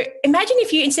 So imagine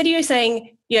if you, instead of you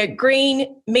saying,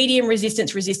 green, medium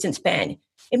resistance band,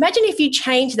 imagine if you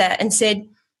change that and said,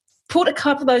 put a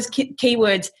couple of those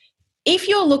keywords. If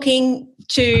you're looking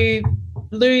to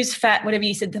lose fat, whatever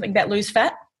you said, something about lose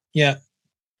fat. Yeah.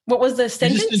 What was the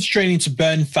sentence? Resistance training to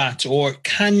burn fat, or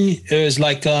can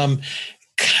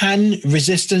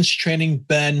resistance training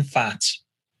burn fat?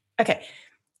 Okay.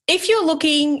 If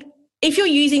you're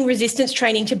using resistance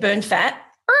training to burn fat,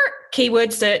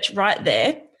 keyword search right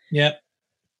there. Yeah.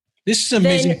 This is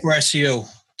amazing for SEO.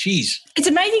 Jeez. It's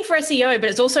amazing for SEO, but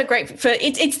it's also great for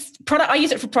it's product. I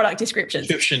use it for product descriptions.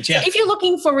 Yeah. So if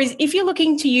you're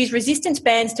looking to use resistance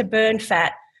bands to burn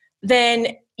fat, then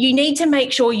you need to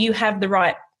make sure you have the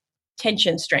right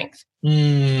tension strength.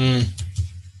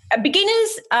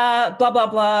 Beginners, blah, blah,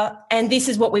 blah, and this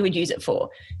is what we would use it for.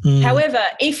 However,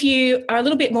 if you are a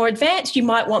little bit more advanced, you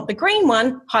might want the green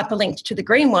one hyperlinked to the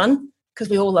green one, because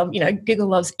we all love, Google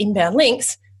loves inbound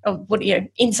links, or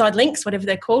inside links, whatever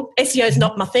they're called. SEO is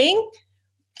not my thing,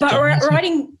 but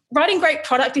writing great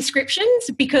product descriptions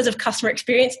because of customer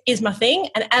experience is my thing,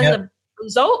 and as a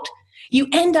result, you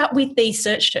end up with these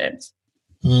search terms.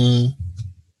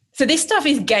 So this stuff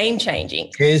is game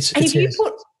changing.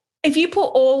 If you put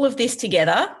all of this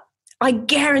together, I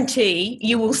guarantee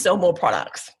you will sell more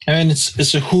products. And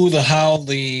it's a who, the how,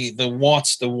 the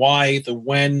what, the why, the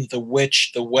when, the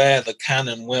which, the where, the can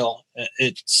and will.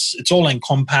 It's all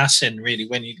encompassing, really,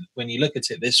 when you look at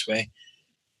it this way.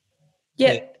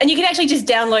 Yeah, and you can actually just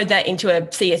download that into a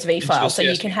CSV file, so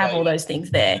you can have all those things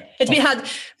there. It's a bit hard.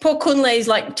 Poor Kunle's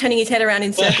like turning his head around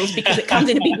in circles because it comes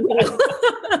in a big wheel.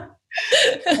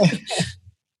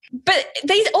 But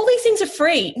all these things are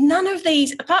free. None of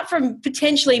these, apart from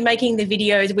potentially making the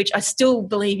videos, which I still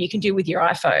believe you can do with your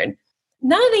iPhone,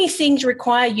 none of these things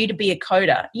require you to be a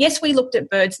coder. Yes, we looked at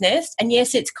Bird's Nest, and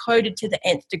yes, it's coded to the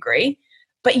nth degree,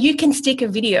 but you can stick a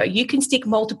video, you can stick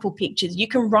multiple pictures, you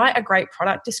can write a great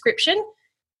product description,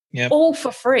 all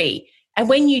for free. And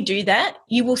when you do that,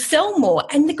 you will sell more.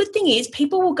 And the good thing is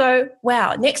people will go,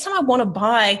 wow, next time I want to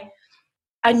buy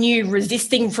a new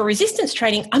resistance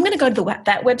training, I'm going to go to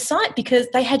that website because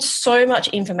they had so much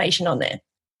information on there.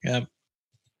 Yeah.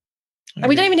 And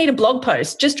we don't even need a blog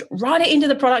post. Just write it into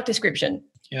the product description.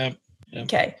 Yeah.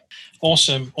 Okay.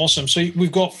 Awesome. So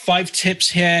we've got 5 tips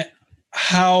here.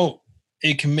 How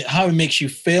it makes you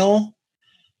feel,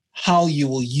 how you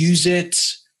will use it,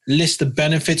 list the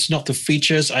benefits, not the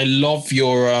features. I love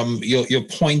your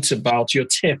point about your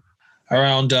tip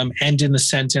around ending the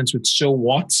sentence with "so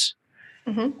what."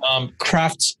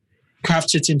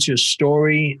 Craft it into a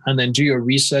story, and then do your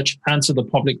research.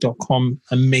 Answerthepublic.com,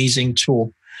 amazing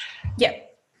tool. Yeah.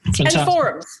 Fantastic. And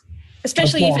forums,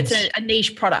 especially if it's a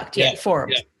niche product.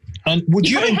 Forums. Yeah. And would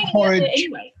you encourage?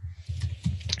 Anyway.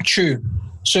 True.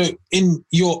 So, in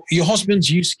your husband's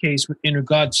use case, in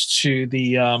regards to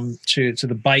the to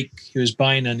the bike he was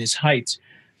buying and his height,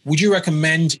 would you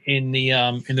recommend in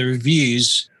the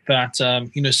reviews that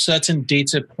certain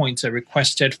data points are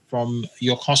requested from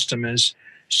your customers,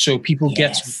 so people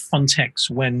get context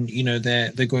when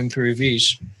they're going through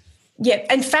reviews? Yeah,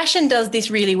 and fashion does this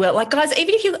really well. Like, guys,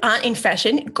 even if you aren't in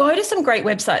fashion, go to some great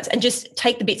websites and just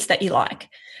take the bits that you like.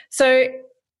 So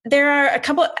there are a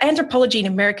couple. Anthropology in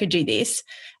America do this,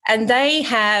 and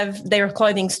they're a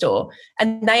clothing store,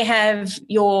 and they have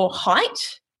your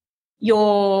height,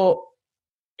 your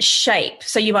shape.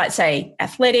 So you might say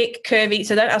athletic, curvy.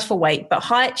 So don't ask for weight, but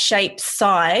height, shape,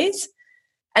 size,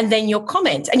 and then your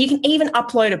comments. And you can even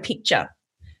upload a picture.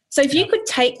 So if you could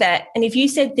take that, and if you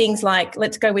said things like,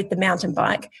 let's go with the mountain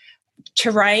bike,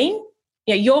 terrain,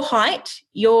 your height,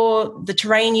 the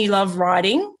terrain you love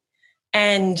riding,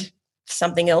 and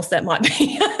something else that might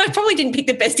be, I probably didn't pick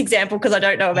the best example because I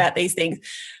don't know about these things.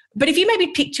 But if you maybe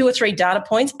pick 2 or 3 data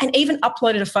points and even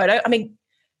uploaded a photo, I mean,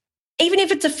 even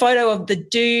if it's a photo of the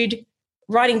dude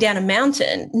riding down a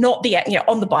mountain, not the,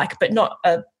 on the bike, but not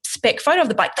a spec photo of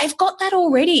the bike, they've got that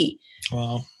already.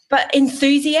 Wow. But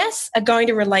enthusiasts are going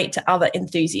to relate to other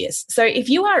enthusiasts. So if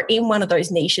you are in one of those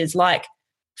niches like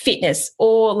fitness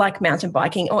or like mountain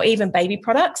biking or even baby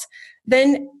products,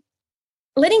 then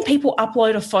letting people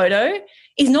upload a photo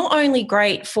is not only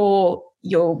great for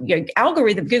your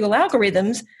algorithm, Google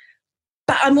algorithms,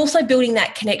 but I'm also building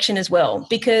that connection as well,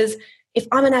 because if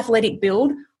I'm an athletic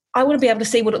build, I want to be able to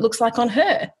see what it looks like on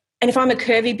her. And if I'm a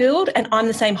curvy build and I'm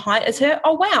the same height as her,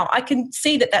 oh, wow, I can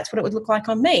see that that's what it would look like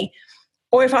on me.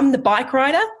 Or if I'm the bike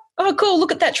rider, oh, cool,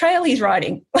 look at that trail he's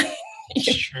riding.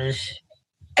 Sure.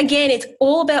 Again, it's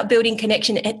all about building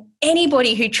connection. And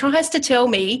anybody who tries to tell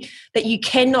me that you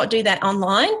cannot do that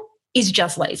online is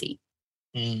just lazy.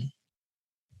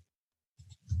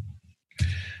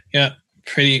 Yeah,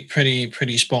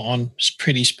 pretty spot on. It's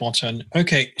pretty spot on.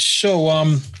 Okay, so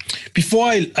before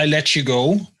I let you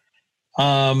go,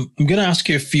 I'm going to ask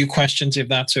you a few questions if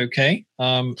that's okay.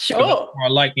 Sure. For a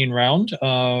lightning round.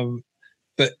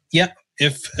 But yeah,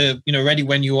 if ready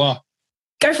when you are.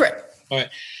 Go for it. All right.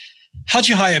 How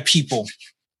do you hire people?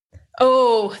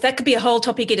 Oh, that could be a whole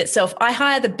topic in itself. I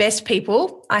hire the best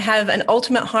people. I have an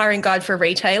ultimate hiring guide for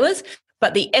retailers,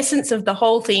 but the essence of the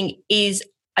whole thing is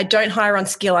I don't hire on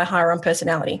skill, I hire on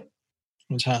personality.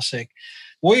 Fantastic.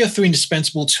 What are your 3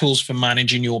 indispensable tools for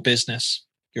managing your business,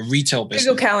 your retail business?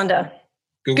 Google Calendar.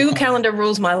 Google Calendar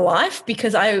rules my life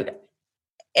because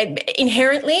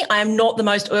inherently I am not the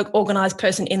most organized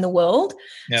person in the world.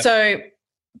 Yep. So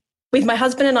with my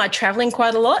husband and I traveling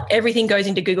quite a lot, everything goes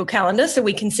into Google Calendar so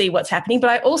we can see what's happening. But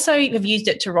I also have used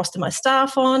it to roster my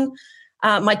staff on.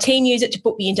 My team use it to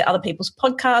put me into other people's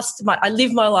podcasts. I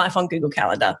live my life on Google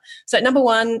Calendar. So number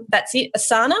 1, that's it.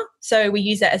 Asana. So we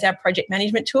use that as our project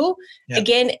management tool. Yep.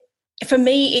 Again, for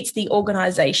me, it's the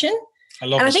organization.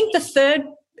 I think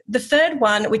the third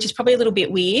one, which is probably a little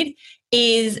bit weird,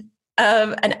 is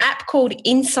an app called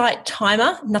Insight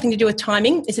Timer. Nothing to do with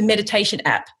timing. It's a meditation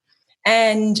app.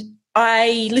 And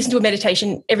I listen to a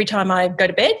meditation every time I go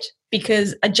to bed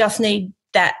because I just need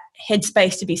that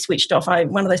headspace to be switched off.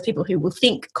 I'm one of those people who will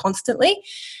think constantly.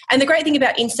 And the great thing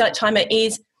about Insight Timer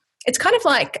is it's kind of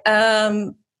like,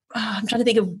 I'm trying to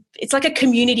think of, it's like a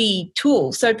community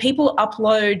tool. So people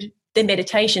upload their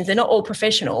meditations. They're not all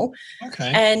professional. Okay.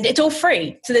 And it's all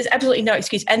free. So there's absolutely no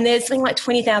excuse. And there's something like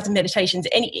 20,000 meditations.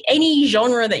 Any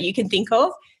genre that you can think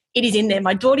of, it is in there.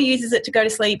 My daughter uses it to go to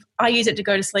sleep. I use it to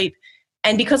go to sleep.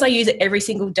 And because I use it every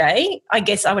single day, I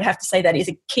guess I would have to say that is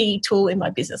a key tool in my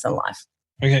business and life.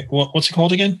 Okay. What's it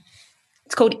called again?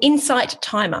 It's called Insight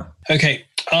Timer. Okay.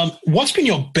 What's been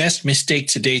your best mistake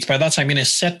to date? By that, I mean a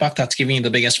setback that's giving you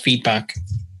the biggest feedback.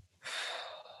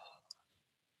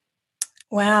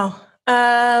 Wow.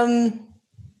 There's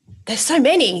so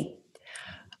many.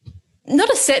 Not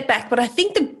a setback, but I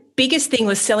think the biggest thing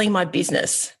was selling my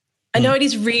business. I know it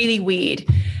is really weird.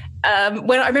 I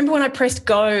remember when I pressed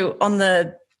go on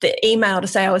the email to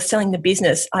say I was selling the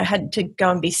business, I had to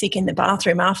go and be sick in the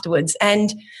bathroom afterwards.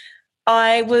 And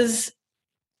at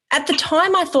the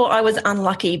time I thought I was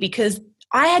unlucky because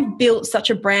I had built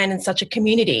such a brand and such a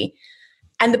community,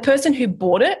 and the person who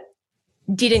bought it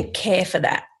didn't care for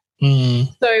that.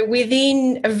 So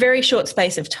within a very short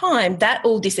space of time, that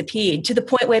all disappeared to the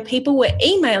point where people were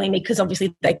emailing me, because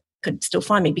obviously they could still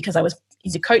find me because I was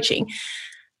into coaching,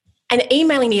 and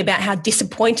emailing me about how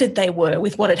disappointed they were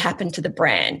with what had happened to the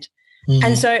brand.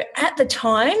 And so at the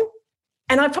time,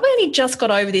 and I probably only just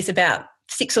got over this about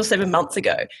 6 or 7 months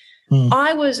ago,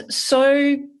 I was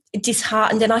so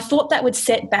disheartened, and I thought that would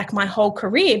set back my whole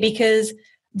career because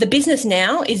the business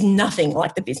now is nothing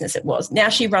like the business it was. Now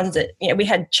she runs it. We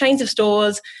had chains of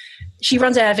stores. She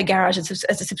runs it out of a garage as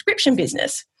a subscription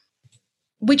business,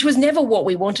 which was never what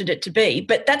we wanted it to be.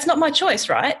 But that's not my choice,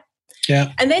 right?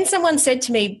 Yeah. And then someone said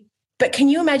to me, but can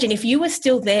you imagine if you were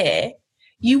still there,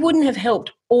 you wouldn't have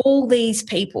helped all these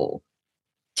people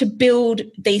to build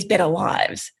these better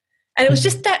lives. And it was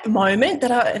just that moment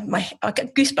that I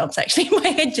got goosebumps actually in my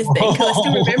head just then because I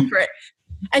still remember it.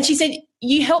 And she said,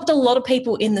 you helped a lot of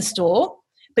people in the store,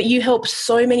 but you helped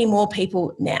so many more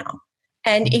people now.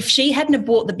 And if she hadn't have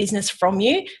bought the business from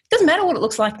you, it doesn't matter what it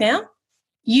looks like now.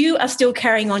 You are still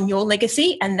carrying on your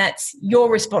legacy, and that's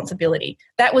your responsibility.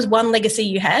 That was one legacy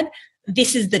you had.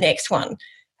 This is the next one.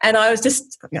 And I was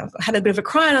just, I had a bit of a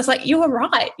cry, and I was like, you were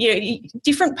right.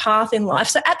 Different path in life.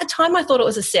 So at the time I thought it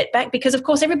was a setback because, of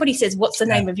course, everybody says, what's the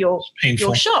name of your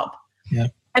shop? Yeah.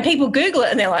 And people Google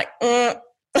it and they're like,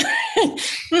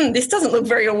 this doesn't look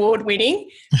very award-winning,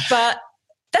 but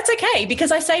that's okay,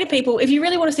 because I say to people, if you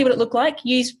really want to see what it looked like,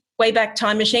 use Wayback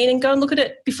Time Machine and go and look at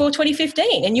it before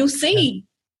 2015 and you'll see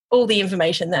all the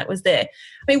information that was there.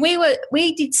 I mean,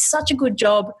 we did such a good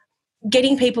job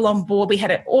getting people on board. We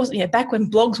had awesome, back when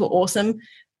blogs were awesome,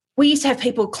 we used to have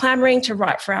people clamoring to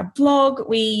write for our blog.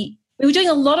 We were doing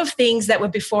a lot of things that were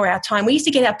before our time. We used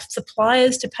to get our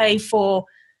suppliers to pay for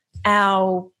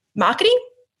our marketing,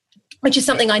 which is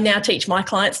something I now teach my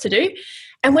clients to do.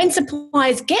 And when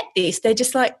suppliers get this, they're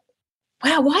just like,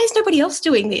 wow, why is nobody else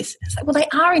doing this? It's like, well, they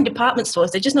are in department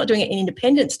stores. They're just not doing it in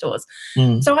independent stores.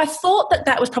 So I thought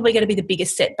that was probably going to be the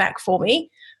biggest setback for me.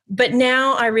 But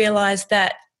now I realise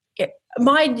that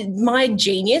my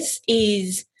genius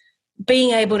is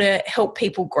being able to help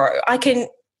people grow. I can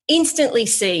instantly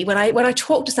see, when I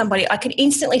talk to somebody, I can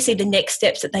instantly see the next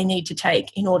steps that they need to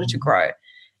take in order to grow.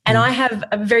 And I have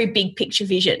a very big picture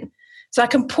vision. So I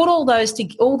can put all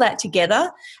that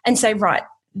together and say, right,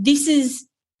 this is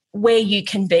where you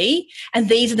can be and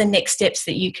these are the next steps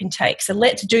that you can take. So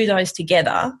let's do those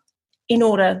together in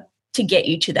order to get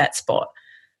you to that spot.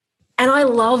 And I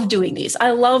love doing this.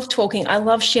 I love talking. I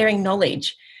love sharing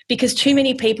knowledge, because too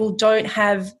many people don't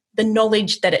have the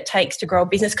knowledge that it takes to grow a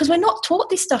business, because we're not taught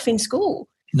this stuff in school.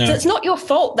 No. So it's not your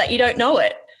fault that you don't know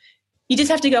it. You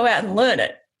just have to go out and learn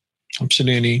it.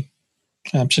 Absolutely.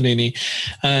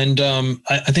 And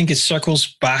I think it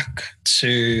circles back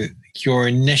to your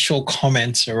initial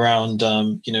comments around,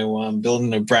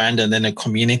 building a brand and then a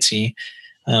community,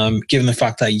 given the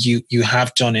fact that you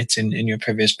have done it in your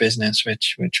previous business,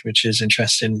 which is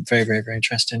interesting. Very, very, very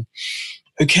interesting.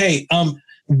 Okay.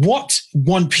 What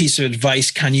one piece of advice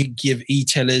can you give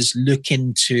e-tailers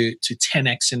looking to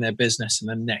 10x in their business in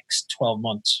the next 12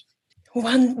 months?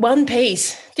 One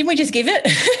piece. Didn't we just give it?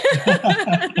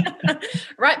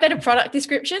 Write better product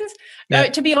descriptions. Yeah. No,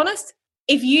 to be honest,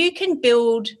 if you can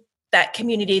build that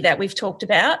community that we've talked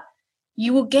about,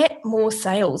 you will get more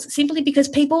sales, simply because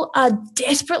people are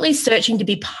desperately searching to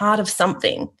be part of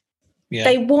something. Yeah.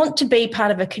 They want to be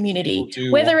part of a community,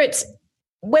 whether it's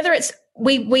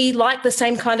we like the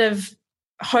same kind of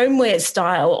homeware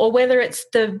style, or whether it's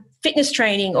the fitness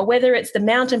training, or whether it's the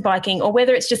mountain biking, or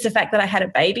whether it's just the fact that I had a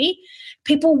baby.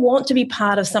 People want to be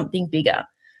part of something bigger.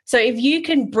 So if you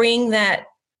can bring that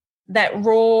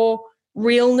raw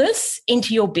realness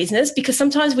into your business, because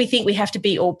sometimes we think we have to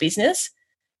be all business.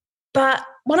 But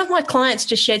one of my clients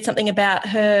just shared something about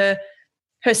her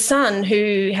son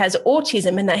who has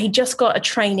autism, and that he just got a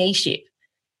traineeship.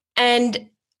 And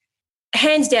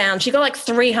hands down, she got like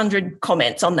 300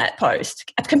 comments on that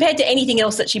post compared to anything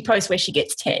else that she posts where she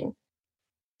gets 10.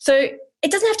 So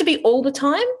it doesn't have to be all the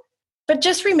time, but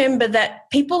just remember that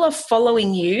people are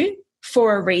following you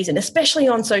for a reason, especially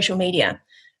on social media.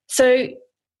 So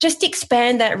just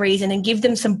expand that reason and give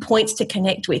them some points to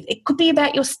connect with. It could be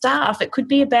about your staff. It could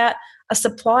be about a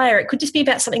supplier. It could just be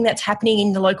about something that's happening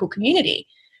in the local community.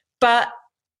 But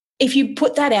if you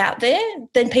put that out there,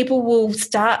 then people will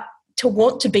start to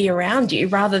want to be around you,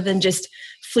 rather than just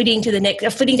flitting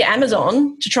to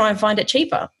Amazon to try and find it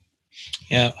cheaper.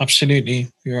 Yeah,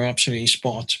 absolutely. You're absolutely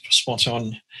spot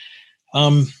on.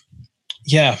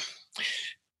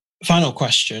 Final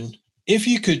question. If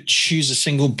you could choose a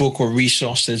single book or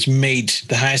resource that's made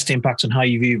the highest impact on how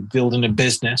you view building a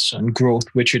business and growth,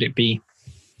 which would it be?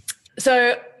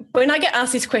 So when I get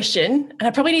asked this question, and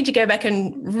I probably need to go back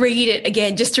and read it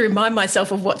again just to remind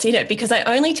myself of what's in it, because I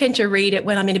only tend to read it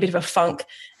when I'm in a bit of a funk,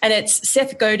 and it's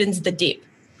Seth Godin's The Dip.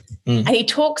 And he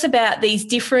talks about these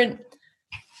different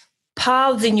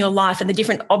paths in your life and the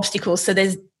different obstacles. So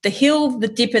there's the hill, the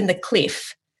dip, and the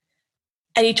cliff.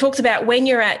 And he talks about when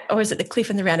you're at, or is it the cliff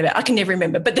and the roundabout? I can never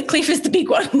remember, but the cliff is the big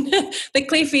one. The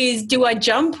cliff is, do I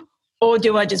jump or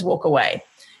do I just walk away?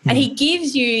 And he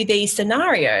gives you these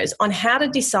scenarios on how to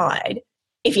decide,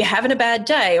 if you're having a bad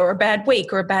day or a bad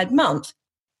week or a bad month,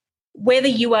 whether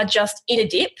you are just in a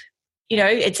dip.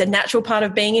 It's a natural part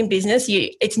of being in business.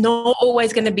 It's not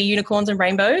always going to be unicorns and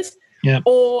rainbows. Yeah.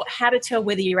 Or how to tell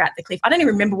whether you're at the cliff. I don't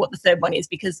even remember what the third one is,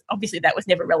 because obviously that was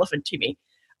never relevant to me.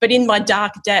 But in my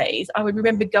dark days, I would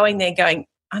remember going there going,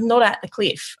 I'm not at the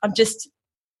cliff. I'm just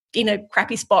in a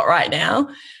crappy spot right now.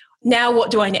 Now what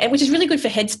do I need? Which is really good for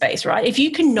headspace, right? If you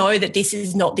can know that this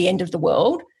is not the end of the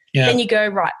world, then you go,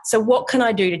 right, so what can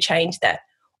I do to change that?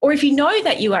 Or if you know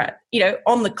that you are,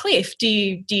 on the cliff, do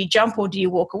you jump or do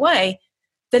you walk away?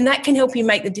 Then that can help you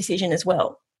make the decision as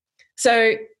well.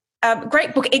 So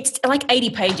great book. It's like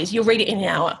 80 pages. You'll read it in an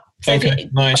hour. So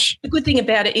nice. The good thing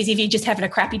about it is if you're just having a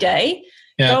crappy day,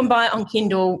 go and buy it on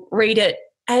Kindle, read it,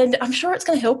 and I'm sure it's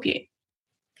going to help you.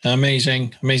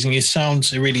 Amazing.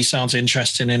 It really sounds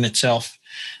interesting in itself.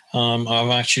 I've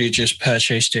actually just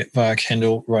purchased it via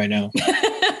Kindle right now.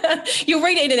 You'll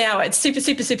read it in an hour. It's super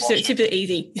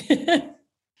easy.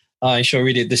 I shall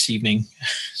read it this evening.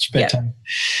 Spend time.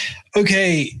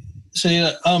 Okay,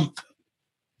 Selena.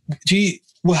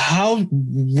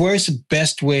 Where's the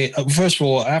best way? First of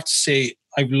all, I have to say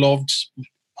I've loved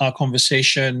our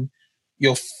conversation.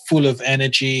 You're full of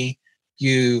energy.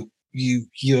 You're.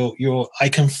 I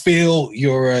can feel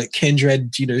you're a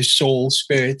kindred, soul,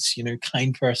 spirits,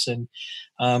 kind person,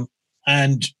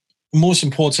 and most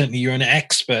importantly, you're an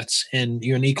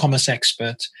e-commerce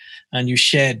expert, and you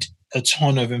shared a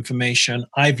ton of information.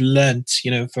 I've learned,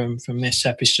 from this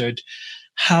episode,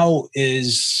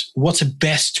 what's the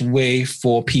best way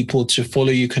for people to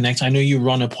follow you, connect? I know you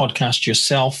run a podcast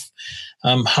yourself.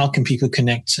 How can people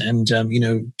connect and,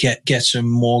 get some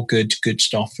more good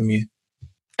stuff from you?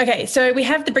 Okay, so we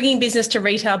have the Bringing Business to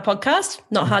Retail podcast.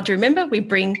 Not hard to remember. We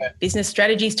bring business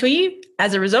strategies to you.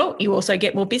 As a result, you also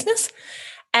get more business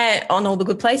on all the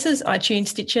good places, iTunes,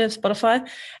 Stitcher, Spotify.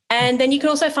 And then you can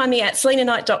also find me at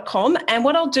selenaknight.com. And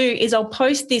what I'll do is I'll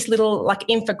post this little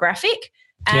infographic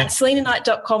at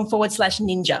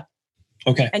selenaknight.com/ninja.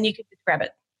 Okay. And you can just grab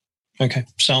it. Okay,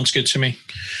 sounds good to me.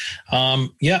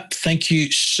 Thank you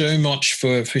so much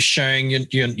for sharing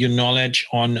your knowledge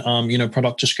on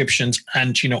product descriptions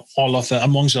and all of the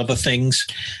amongst other things.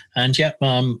 And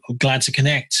I'm glad to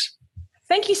connect.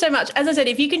 Thank you so much. As I said,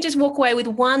 if you can just walk away with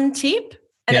one tip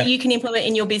and that you can implement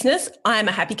in your business, I am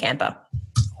a happy camper.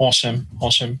 Awesome.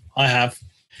 I have.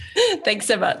 Thanks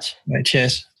so much. Right,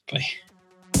 cheers. Bye.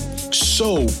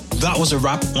 So that was a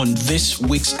wrap on this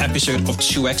week's episode of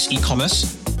 2X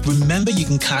E-Commerce. Remember, you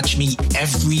can catch me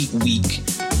every week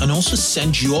and also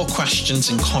send your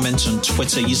questions and comments on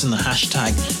Twitter using the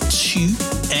hashtag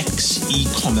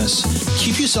 2XEcommerce.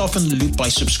 Keep yourself in the loop by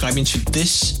subscribing to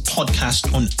this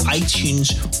podcast on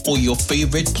iTunes or your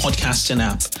favorite podcasting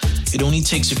app. It only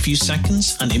takes a few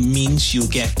seconds and it means you'll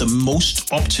get the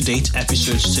most up-to-date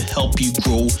episodes to help you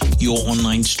grow your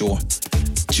online store.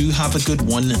 Do have a good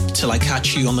one till I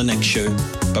catch you on the next show.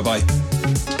 Bye-bye.